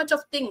doing so much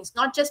of things,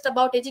 not just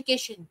about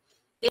education.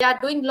 They are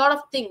doing a lot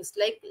of things.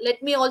 Like,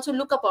 let me also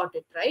look about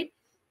it, right?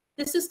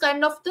 This is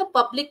kind of the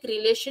public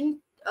relation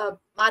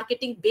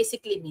marketing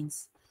basically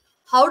means.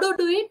 How to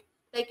do it?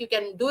 Like you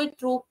can do it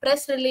through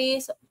press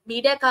release,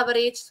 media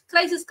coverage,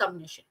 crisis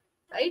communication,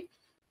 right?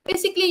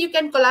 Basically, you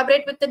can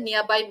collaborate with the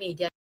nearby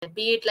media,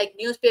 be it like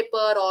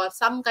newspaper or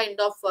some kind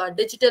of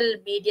digital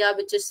media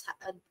which is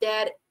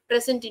there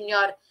present in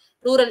your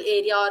rural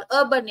area or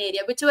urban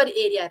area, whichever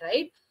area,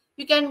 right?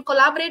 You can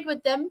collaborate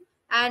with them,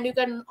 and you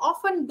can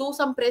often do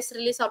some press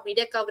release or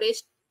media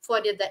coverage for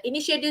the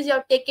initiatives you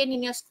have taken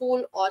in your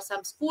school, or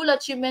some school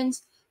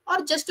achievements,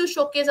 or just to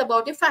showcase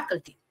about your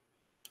faculty,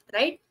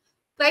 right?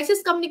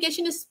 Crisis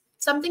communication is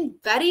something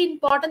very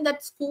important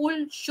that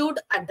school should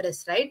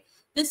address, right?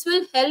 This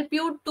will help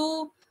you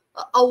to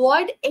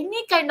avoid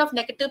any kind of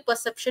negative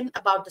perception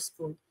about the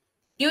school.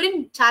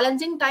 During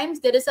challenging times,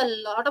 there is a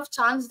lot of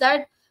chance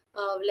that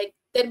like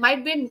there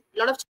might be a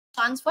lot of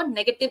chance for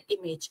negative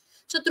image.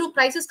 So through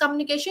crisis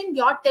communication,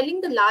 you're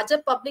telling the larger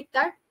public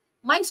that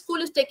my school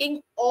is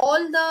taking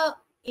all the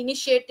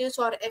initiatives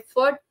or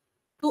effort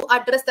to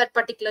address that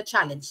particular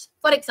challenge.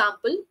 For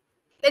example,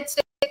 let's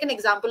take an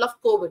example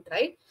of COVID,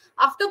 right?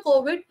 After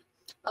COVID,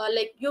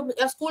 like your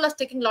school is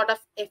taking a lot of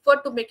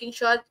effort to making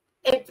sure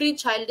every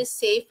child is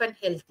safe and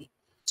healthy.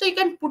 So you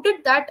can put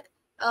it that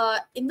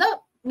in the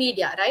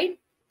media, right?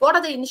 What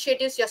are the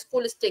initiatives your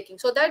school is taking,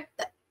 so that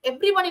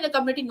everyone in the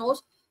community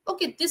knows,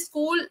 okay, this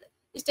school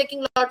is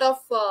taking a lot of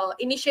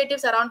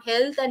initiatives around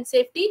health and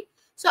safety.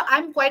 So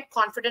I'm quite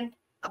confident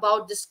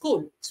about this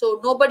school. So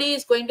nobody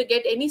is going to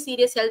get any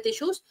serious health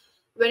issues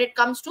when it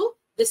comes to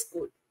this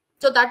school.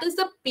 So that is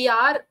the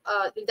PR,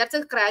 that's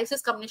a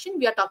crisis communication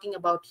we are talking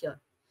about here.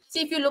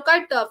 See, if you look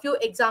at a few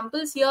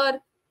examples here,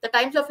 the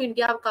Times of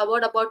India have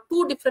covered about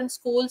two different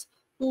schools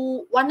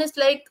who, one is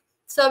like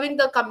serving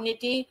the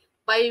community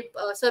by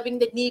serving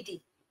the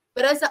needy.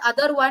 Whereas the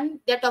other one,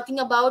 they're talking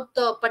about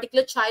the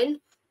particular child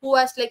who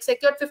has like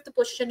secured fifth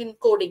position in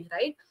coding,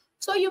 right?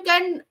 So you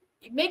can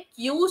make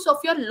use of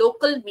your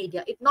local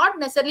media. It not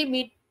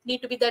necessarily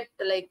need to be that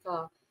like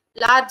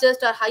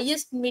largest or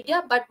highest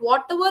media, but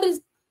whatever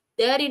is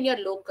there in your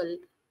local,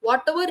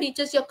 whatever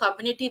reaches your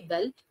community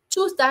well,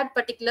 choose that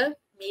particular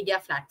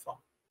media platform.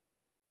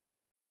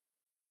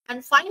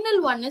 And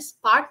final one is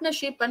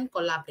partnership and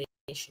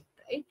collaboration,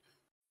 right?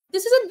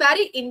 This is a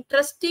very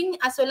interesting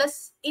as well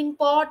as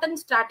important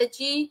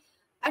strategy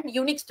and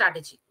unique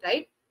strategy,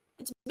 right?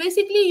 It's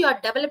basically you are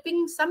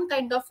developing some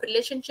kind of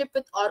relationship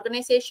with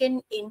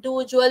organization,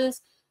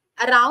 individuals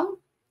around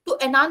to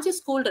enhance your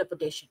school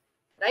reputation,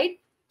 right?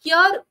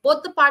 Here,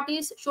 both the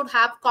parties should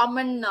have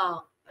common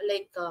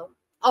like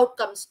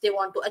outcomes they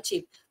want to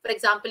achieve. For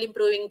example,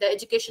 improving the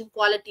education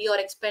quality or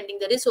expanding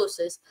the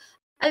resources.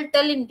 I'll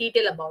tell in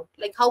detail about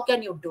like how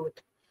can you do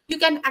it. You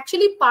can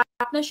actually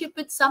partnership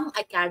with some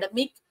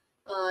academic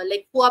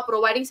like who are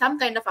providing some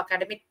kind of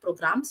academic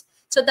programs,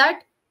 so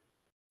that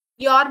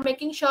you are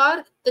making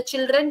sure the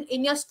children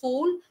in your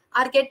school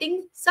are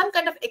getting some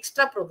kind of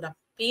extra program,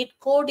 be it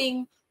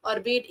coding or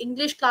be it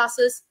English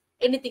classes,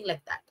 anything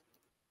like that.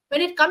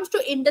 When it comes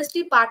to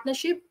industry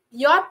partnership,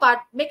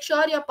 make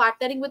sure you're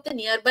partnering with the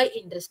nearby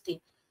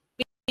industry,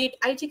 be it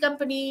IT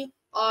company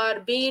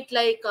or be it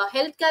like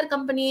healthcare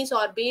companies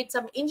or be it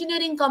some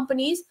engineering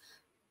companies,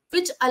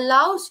 which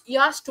allows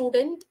your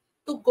student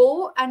to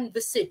go and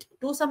visit,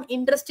 do some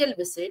industrial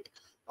visit,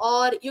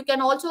 or you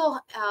can also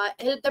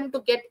help them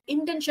to get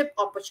internship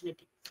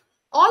opportunity.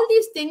 All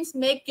these things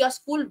make your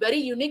school very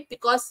unique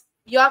because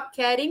you are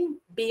caring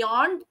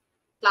beyond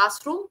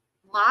classroom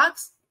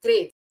marks,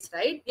 grades,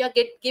 right? You are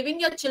giving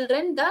your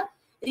children the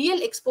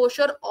real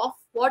exposure of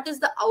what is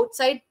the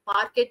outside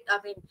market, I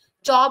mean,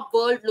 job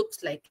world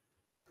looks like.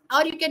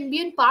 Or you can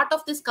be in part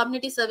of this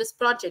community service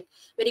project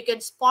where you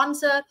can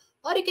sponsor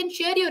or you can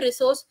share your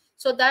resource,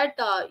 so that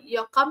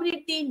your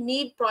community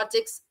need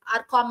projects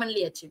are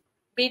commonly achieved,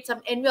 be it some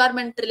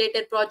environment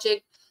related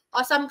project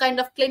or some kind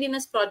of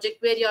cleanliness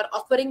project where you're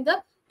offering the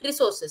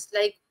resources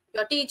like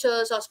your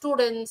teachers or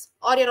students,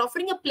 or you're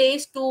offering a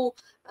place to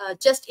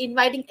just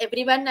inviting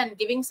everyone and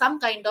giving some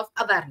kind of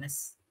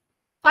awareness.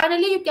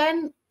 Finally, you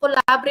can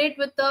collaborate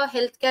with the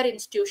healthcare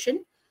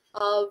institution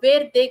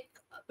where they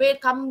where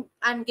come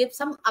and give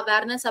some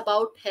awareness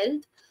about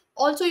health.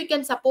 Also, you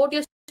can support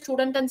your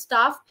student and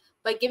staff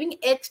by giving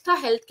extra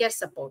healthcare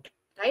support,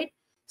 right?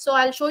 So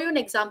I'll show you an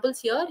examples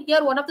here.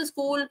 Here, one of the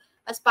school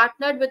has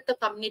partnered with the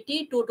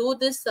community to do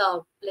this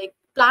like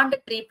plant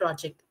a tree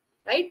project,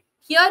 right?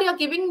 Here, you're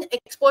giving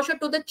exposure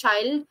to the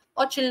child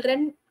or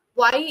children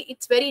why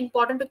it's very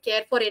important to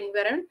care for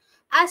environment,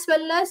 as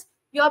well as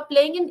you are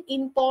playing an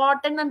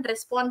important and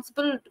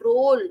responsible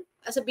role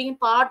as a being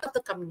part of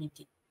the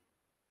community.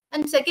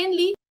 And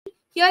secondly,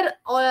 here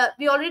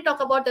we already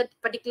talk about that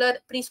particular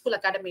preschool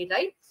academy,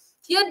 right?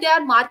 Here they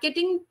are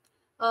marketing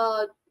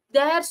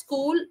their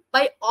school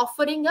by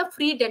offering a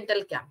free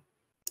dental camp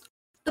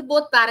to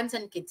both parents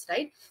and kids,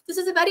 right? This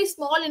is a very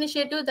small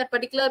initiative that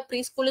particular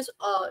preschool is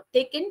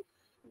taken,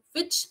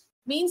 which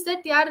means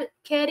that they are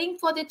caring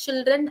for their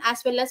children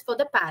as well as for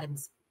the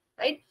parents,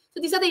 right?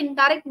 So these are the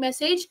indirect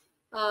message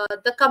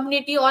the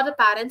community or the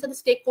parents and the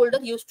stakeholder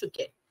used to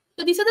get.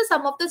 So these are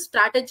some of the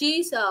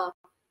strategies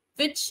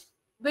which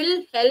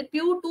will help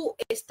you to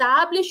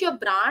establish your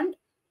brand,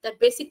 that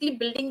basically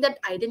building that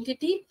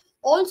identity,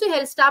 also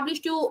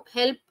establish to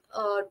help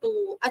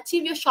to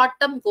achieve your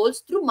short-term goals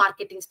through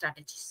marketing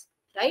strategies,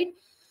 right?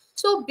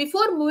 So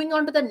before moving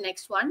on to the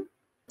next one,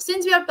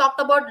 Since we have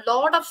talked about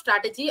lot of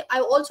strategy,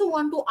 I also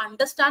want to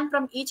understand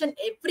from each and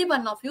every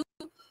one of you,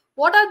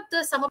 what are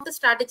the some of the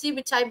strategy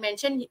which I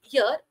mentioned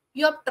here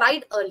you have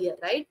tried earlier,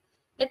 right?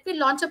 Let me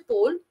launch a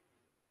poll.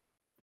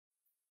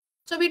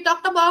 So we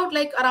talked about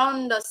like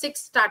around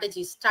 6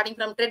 strategies, starting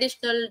from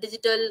traditional,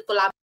 digital,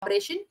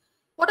 collaboration.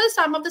 What are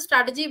some of the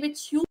strategy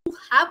which you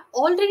have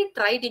already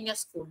tried in your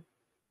school?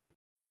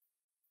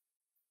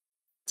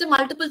 It's a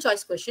multiple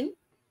choice question.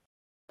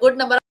 Good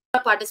number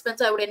of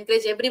participants. I would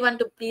encourage everyone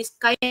to please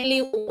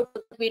kindly vote.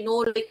 We know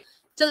like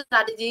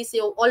strategies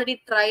you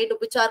already tried,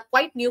 which are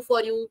quite new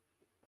for you.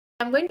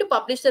 I'm going to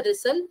publish the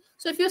result.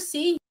 So if you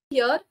see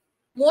here,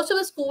 most of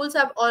the schools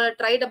have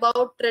tried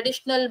about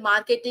traditional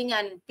marketing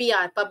and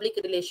PR, public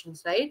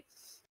relations, right?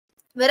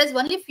 Whereas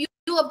only few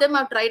of them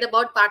have tried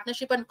about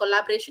partnership and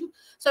collaboration.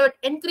 So I would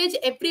encourage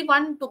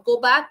everyone to go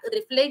back,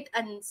 reflect,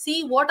 and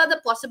see what are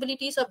the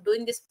possibilities of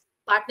doing this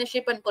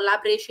partnership and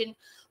collaboration,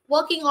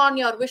 working on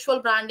your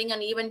visual branding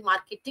and event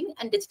marketing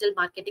and digital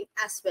marketing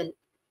as well.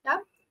 Yeah.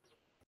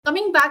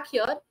 Coming back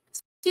here,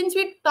 since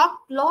we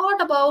talked a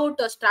lot about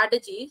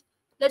strategies,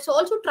 let's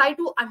also try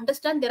to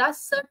understand there are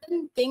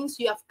certain things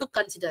you have to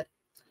consider.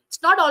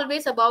 It's not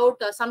always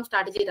about some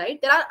strategy,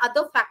 right? There are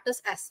other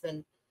factors as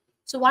well.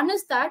 So one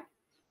is that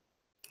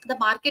the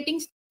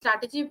marketing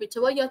strategy,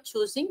 whichever you're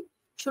choosing,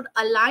 should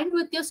align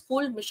with your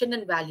school mission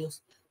and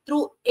values.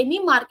 Through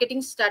any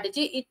marketing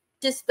strategy, it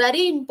is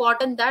very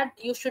important that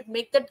you should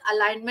make that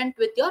alignment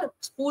with your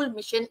school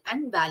mission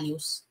and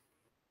values.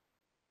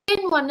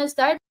 Second one is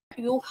that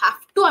you have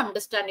to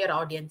understand your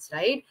audience,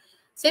 right?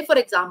 Say, for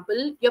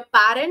example, your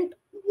parent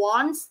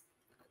wants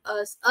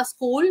a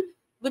school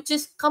which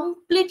is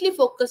completely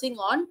focusing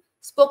on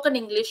spoken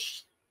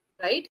English,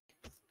 right?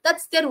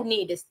 That's their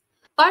need is.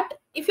 But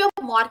if you're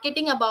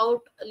marketing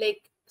about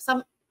like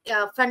some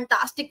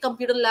fantastic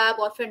computer lab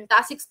or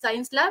fantastic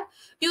science lab,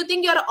 do you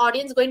think your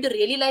audience is going to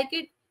really like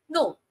it?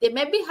 No, they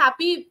may be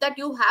happy that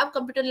you have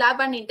computer lab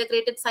and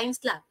integrated science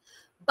lab,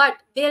 but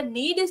their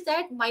need is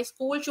that my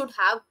school should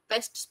have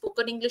best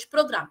spoken English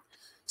program.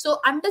 So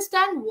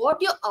understand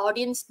what your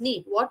audience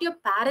need, what your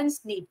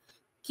parents need,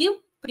 give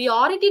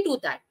priority to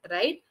that,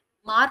 right?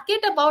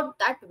 Market about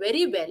that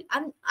very well,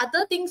 and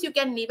other things you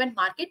can even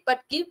market,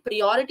 but give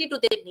priority to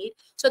their need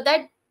so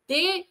that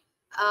they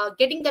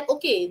getting that,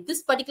 okay,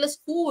 this particular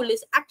school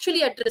is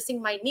actually addressing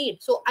my need,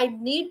 so I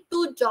need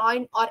to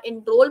join or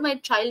enroll my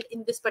child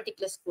in this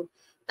particular school.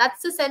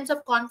 That's the sense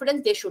of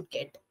confidence they should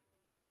get.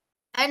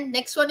 And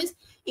next one is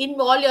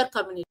involve your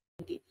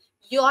community.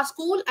 Your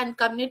school and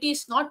community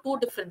is not two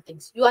different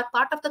things. You are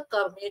part of the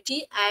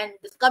community and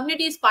the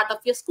community is part of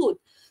your school.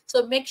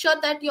 So make sure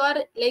that you are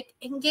like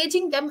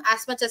engaging them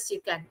as much as you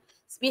can.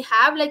 We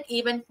have like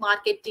event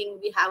marketing,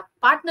 we have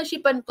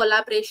partnership and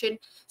collaboration.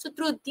 So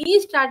through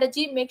these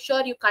strategy, make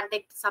sure you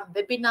conduct some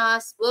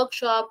webinars,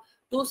 workshop,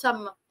 do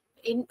some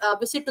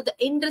visit to the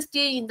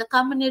industry in the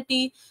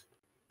community.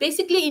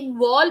 Basically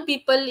involve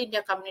people in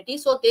your community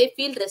so they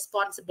feel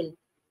responsible.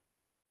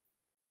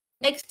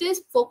 Next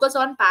is focus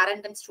on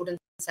parent and student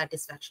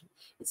satisfaction.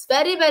 It's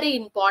very, very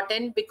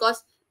important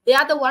because they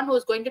are the one who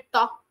is going to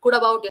talk good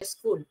about your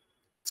school.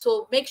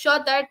 So make sure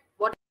that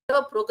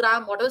whatever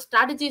program, whatever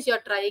strategies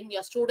you're trying,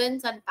 your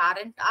students and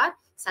parent are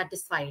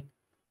satisfied.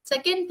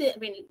 Second,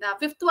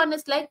 fifth one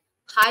is like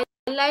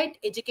highlight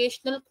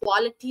educational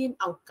quality and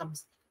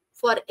outcomes.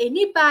 For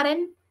any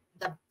parent,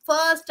 the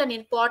first and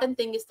important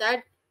thing is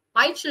that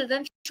my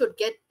children should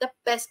get the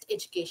best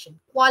education,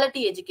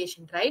 quality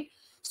education, right?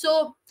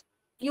 So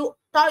you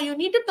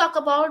need to talk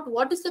about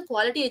what is the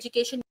quality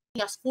education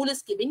your school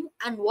is giving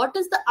and what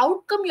is the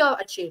outcome you have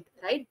achieved,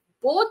 right?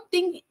 Both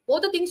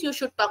the things you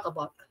should talk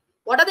about.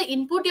 What are the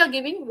input you're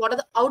giving, what are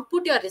the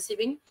output you're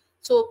receiving?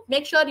 So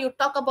make sure you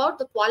talk about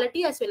the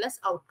quality as well as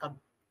outcome.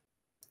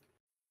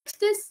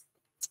 Next is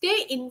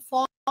stay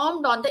informed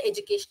on the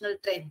educational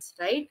trends,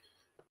 right?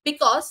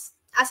 Because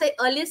as I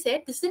earlier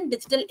said, this is in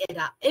digital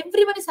era,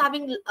 everyone is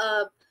having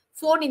a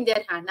phone in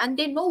their hand and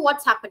they know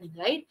what's happening,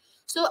 right?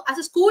 So as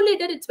a school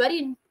leader, it's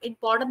very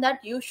important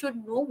that you should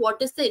know what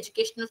is the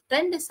educational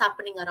trend is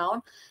happening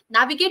around,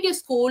 navigate your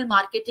school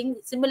marketing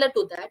similar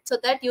to that so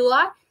that you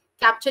are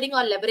capturing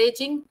or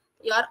leveraging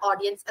your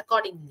audience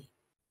accordingly.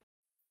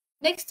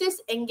 Next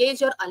is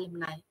engage your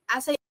alumni.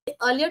 As I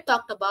earlier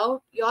talked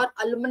about, your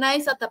alumni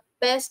are the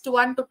best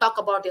one to talk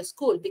about your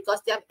school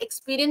because they have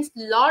experienced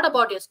a lot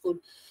about your school.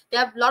 They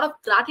have a lot of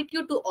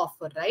gratitude to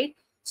offer, right?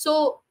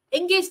 So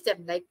engage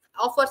them, like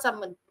offer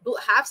some,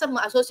 have some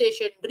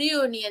association,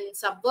 reunion,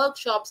 some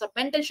workshops, some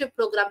mentorship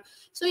program.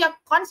 So you're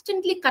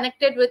constantly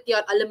connected with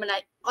your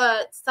alumni,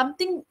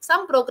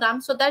 some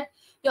program so that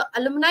your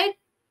alumni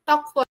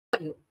talk for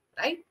you,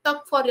 right?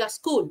 Talk for your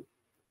school.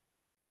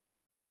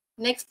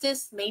 Next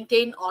is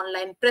maintain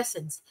online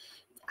presence.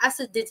 As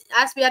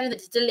we are in the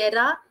digital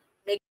era,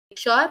 make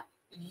sure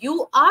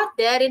you are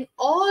there in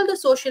all the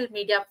social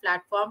media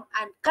platform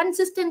and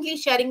consistently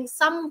sharing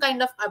some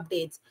kind of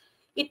updates.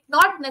 It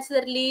not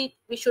necessarily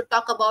we should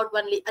talk about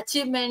only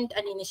achievement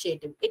and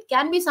initiative. It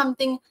can be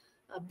something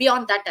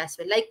beyond that as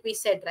well. Like we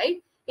said,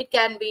 right? It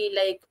can be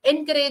like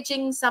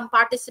encouraging some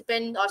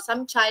participant or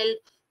some child,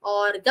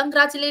 or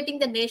congratulating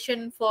the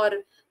nation for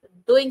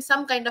doing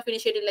some kind of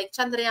initiative like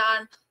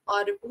Chandrayaan,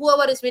 or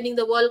whoever is winning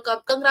the World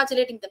Cup,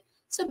 congratulating them.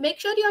 So make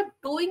sure you're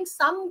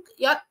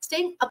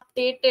staying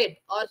updated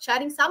or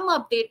sharing some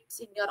updates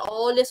in your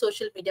all the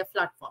social media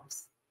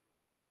platforms.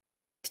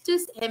 Next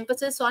is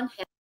emphasis on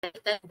health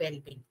and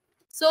well-being.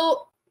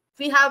 So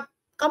we have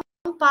come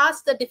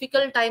past the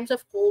difficult times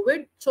of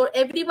COVID. So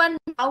everyone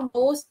now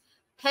knows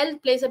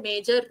health plays a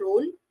major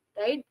role,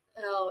 right?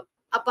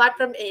 Apart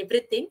from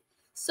everything.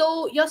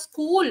 So your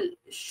school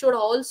should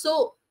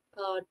also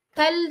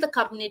tell the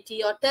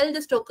community or tell the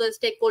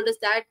stakeholders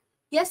that,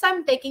 yes,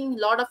 I'm taking a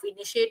lot of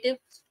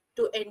initiatives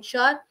to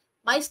ensure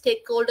my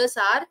stakeholders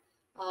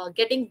are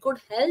getting good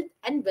health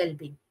and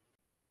well-being.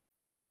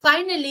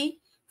 Finally,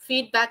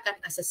 feedback and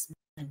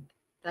assessment,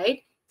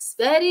 right? It's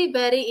very,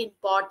 very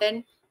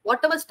important.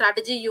 Whatever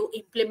strategy you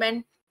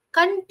implement,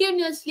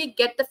 continuously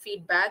get the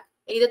feedback,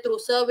 either through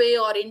survey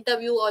or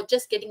interview or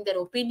just getting their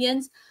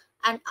opinions,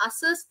 and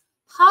assess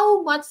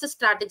how much the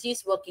strategy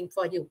is working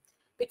for you.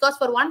 Because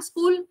for one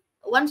school,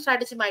 one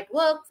strategy might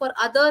work, for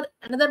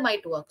another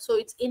might work. So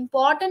it's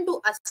important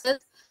to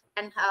assess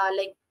and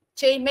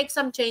make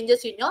some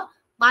changes in your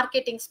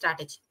marketing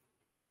strategy.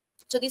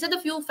 So these are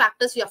the few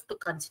factors you have to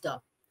consider.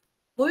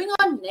 Moving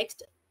on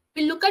next,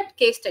 we look at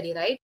case study,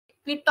 right?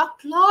 We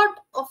talked a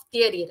lot of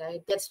theory,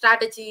 right? Their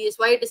strategies,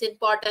 why it is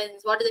important,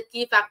 what are the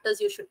key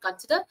factors you should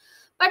consider.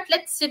 But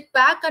let's sit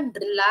back and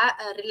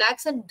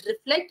relax and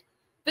reflect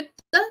with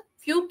the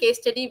few case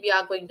study we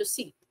are going to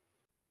see.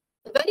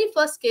 The very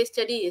first case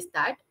study is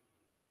that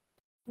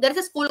there is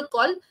a school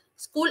called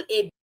School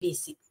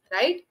ABC,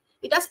 right?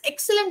 It has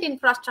excellent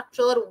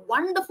infrastructure,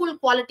 wonderful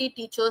quality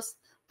teachers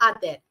are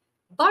there,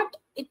 but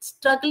it's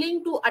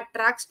struggling to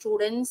attract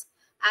students,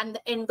 and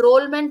the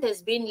enrollment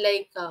has been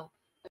like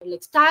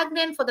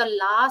stagnant for the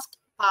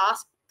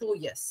past 2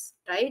 years,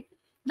 right?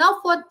 Now,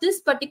 for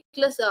this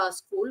particular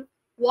school,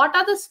 what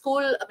are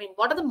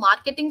the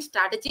marketing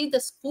strategy the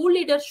school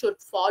leader should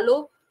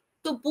follow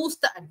to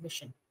boost the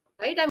admission,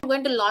 right? I'm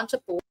going to launch a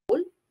poll.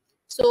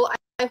 So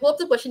I hope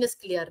the question is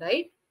clear,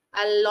 right?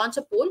 I'll launch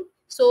a poll.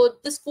 So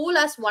the school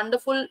has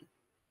wonderful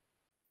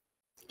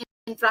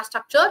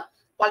infrastructure,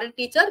 quality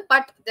teacher,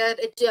 but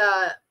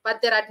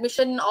their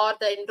admission or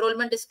the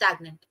enrollment is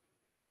stagnant.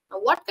 Now,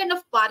 what kind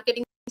of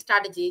marketing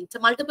strategy? It's a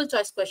multiple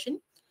choice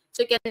question,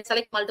 so you can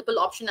select multiple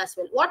option as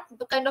well. What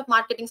kind of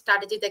marketing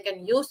strategy they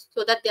can use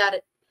so that they are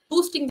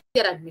boosting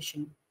their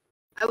admission?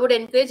 I would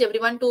encourage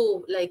everyone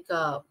to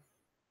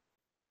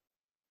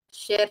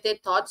share their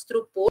thoughts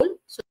through poll,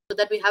 so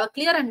that we have a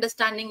clear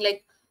understanding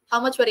like how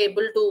much we're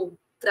able to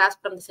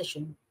grasp from the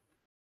session.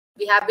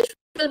 We have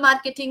visual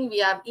marketing, we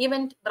have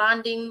event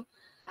branding,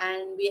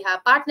 and we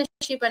have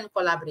partnership and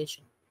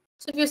collaboration.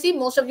 So if you see,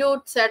 most of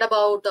you said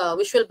about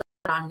visual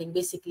branding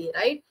basically,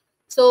 right?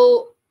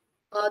 So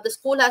the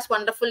school has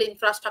wonderful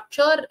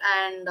infrastructure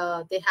and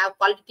they have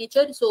quality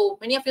teachers. So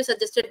many of you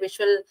suggested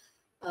visual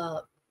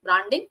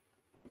branding.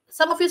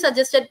 Some of you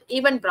suggested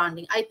event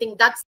branding. I think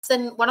that's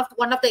one of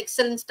the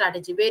excellent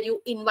strategy, where you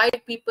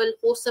invite people,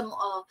 host some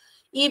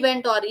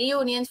event or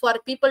reunions for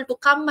people to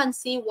come and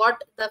see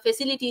what the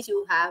facilities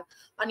you have,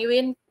 and you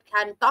even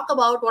can talk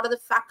about what are the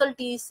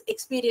faculties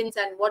experience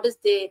and what do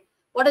they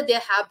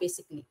have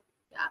basically.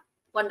 Yeah,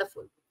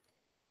 wonderful.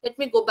 Let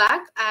me go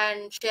back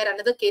and share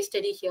another case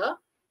study here.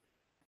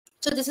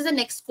 So this is the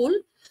next school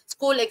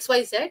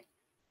XYZ,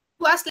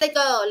 who has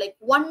like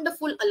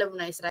wonderful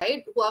alumni,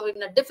 right? Who have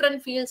in a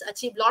different fields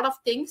achieved a lot of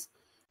things.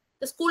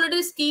 The school leader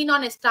is keen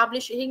on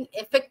establishing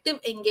effective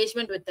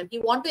engagement with them. He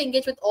want to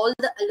engage with all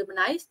the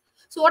alumni.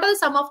 So what are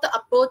some of the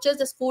approaches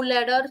the school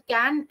leader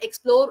can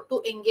explore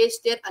to engage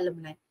their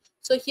alumni?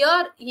 So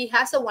here he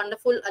has a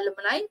wonderful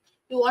alumni.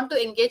 You want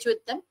to engage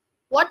with them.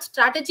 What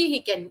strategy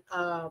he can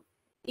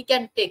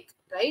take,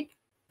 right?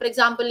 For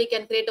example, he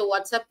can create a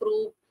WhatsApp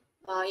group.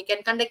 He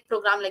can conduct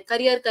program like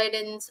career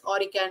guidance, or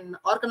he can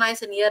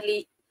organize an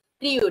yearly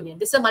reunion.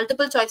 This is a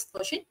multiple choice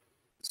question.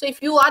 So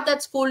if you are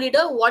that school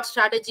leader, what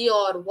strategy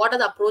or what are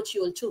the approach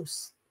you will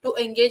choose to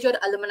engage your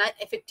alumni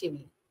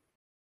effectively?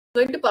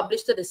 I'm going to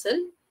publish the result.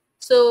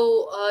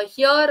 So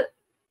here,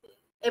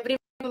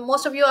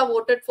 most of you have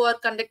voted for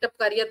conduct a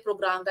career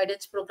program,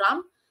 guidance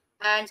program,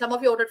 and some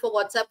of you voted for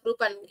WhatsApp group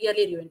and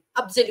yearly reunion.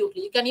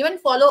 Absolutely. You can even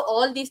follow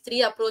all these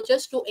three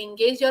approaches to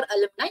engage your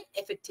alumni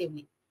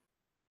effectively.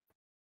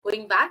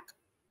 Going back.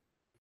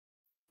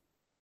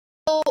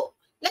 So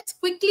let's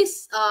quickly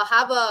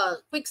have a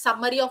quick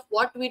summary of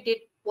what we did,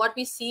 what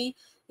we see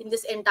in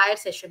this entire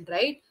session,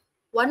 right?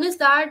 One is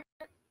that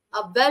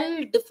a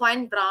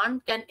well-defined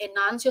brand can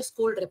enhance your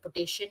school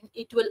reputation.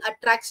 It will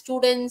attract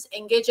students,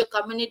 engage your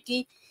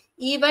community,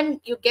 even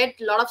you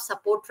get a lot of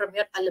support from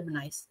your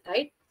alumni,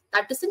 right?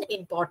 That is an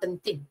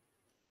important thing.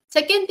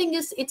 Second thing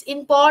is, it's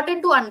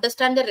important to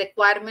understand the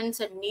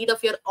requirements and need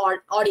of your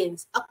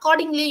audience.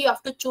 Accordingly, you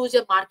have to choose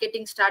your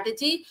marketing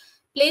strategy,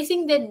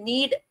 placing the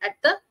need at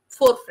the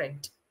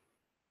forefront.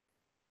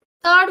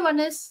 Third one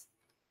is,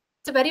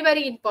 it's a very,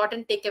 very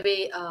important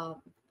takeaway.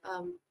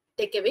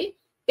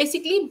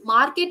 Basically,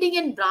 marketing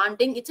and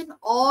branding, it's an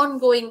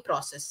ongoing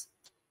process.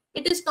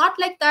 It is not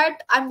like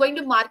that I'm going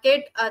to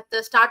market at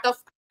the start of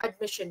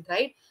admission,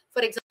 right?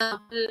 For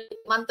example,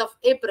 month of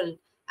April,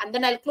 and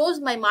then I'll close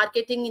my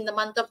marketing in the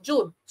month of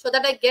June so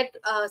that I get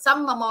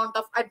some amount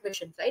of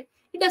admissions, right?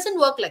 It doesn't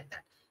work like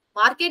that.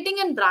 Marketing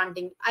and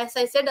branding, as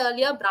I said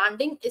earlier,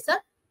 branding is a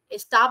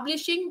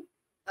establishing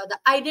the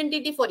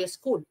identity for your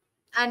school,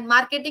 and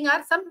marketing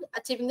are some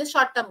achieving the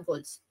short-term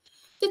goals.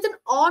 It's an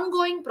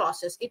ongoing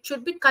process. It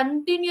should be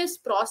continuous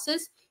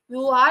process.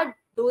 You are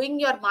doing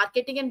your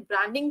marketing and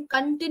branding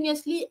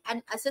continuously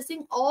and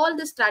assessing all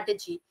the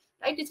strategy,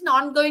 right? It's an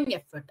ongoing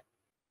effort.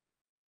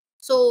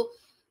 So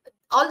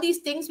all these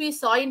things we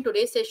saw in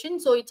today's session.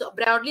 So it's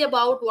broadly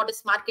about what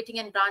is marketing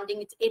and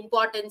branding, its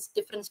importance,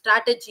 different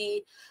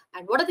strategy,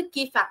 and what are the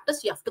key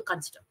factors you have to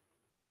consider.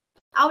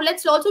 Now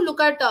let's also look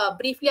at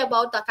briefly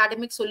about the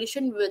academic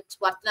solution which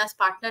Vartana has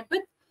partnered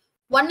with.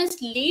 One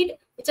is LEAD.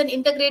 It's an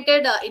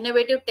integrated,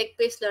 innovative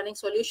tech-based learning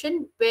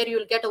solution where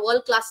you'll get a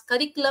world-class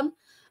curriculum,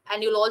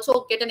 and you'll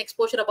also get an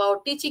exposure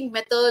about teaching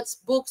methods,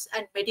 books,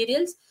 and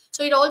materials.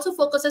 So it also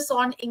focuses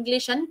on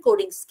English and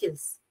coding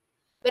skills.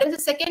 Whereas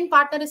the second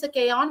partner is a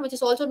Kayon, which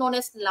is also known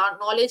as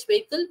knowledge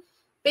vehicle.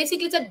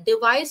 Basically, it's a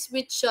device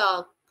which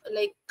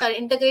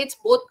integrates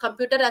both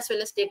computer as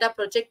well as data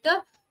projector,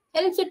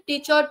 helps a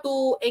teacher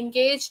to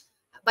engage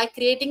by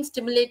creating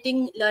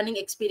stimulating learning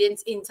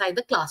experience inside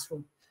the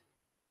classroom.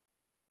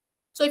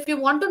 So if you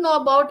want to know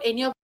about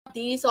any of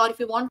these, or if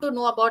you want to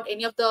know about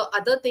any of the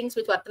other things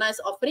which Vartana is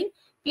offering,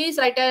 please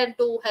write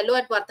to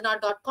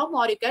hello@vartana.com,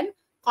 or you can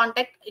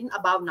contact in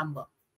above number.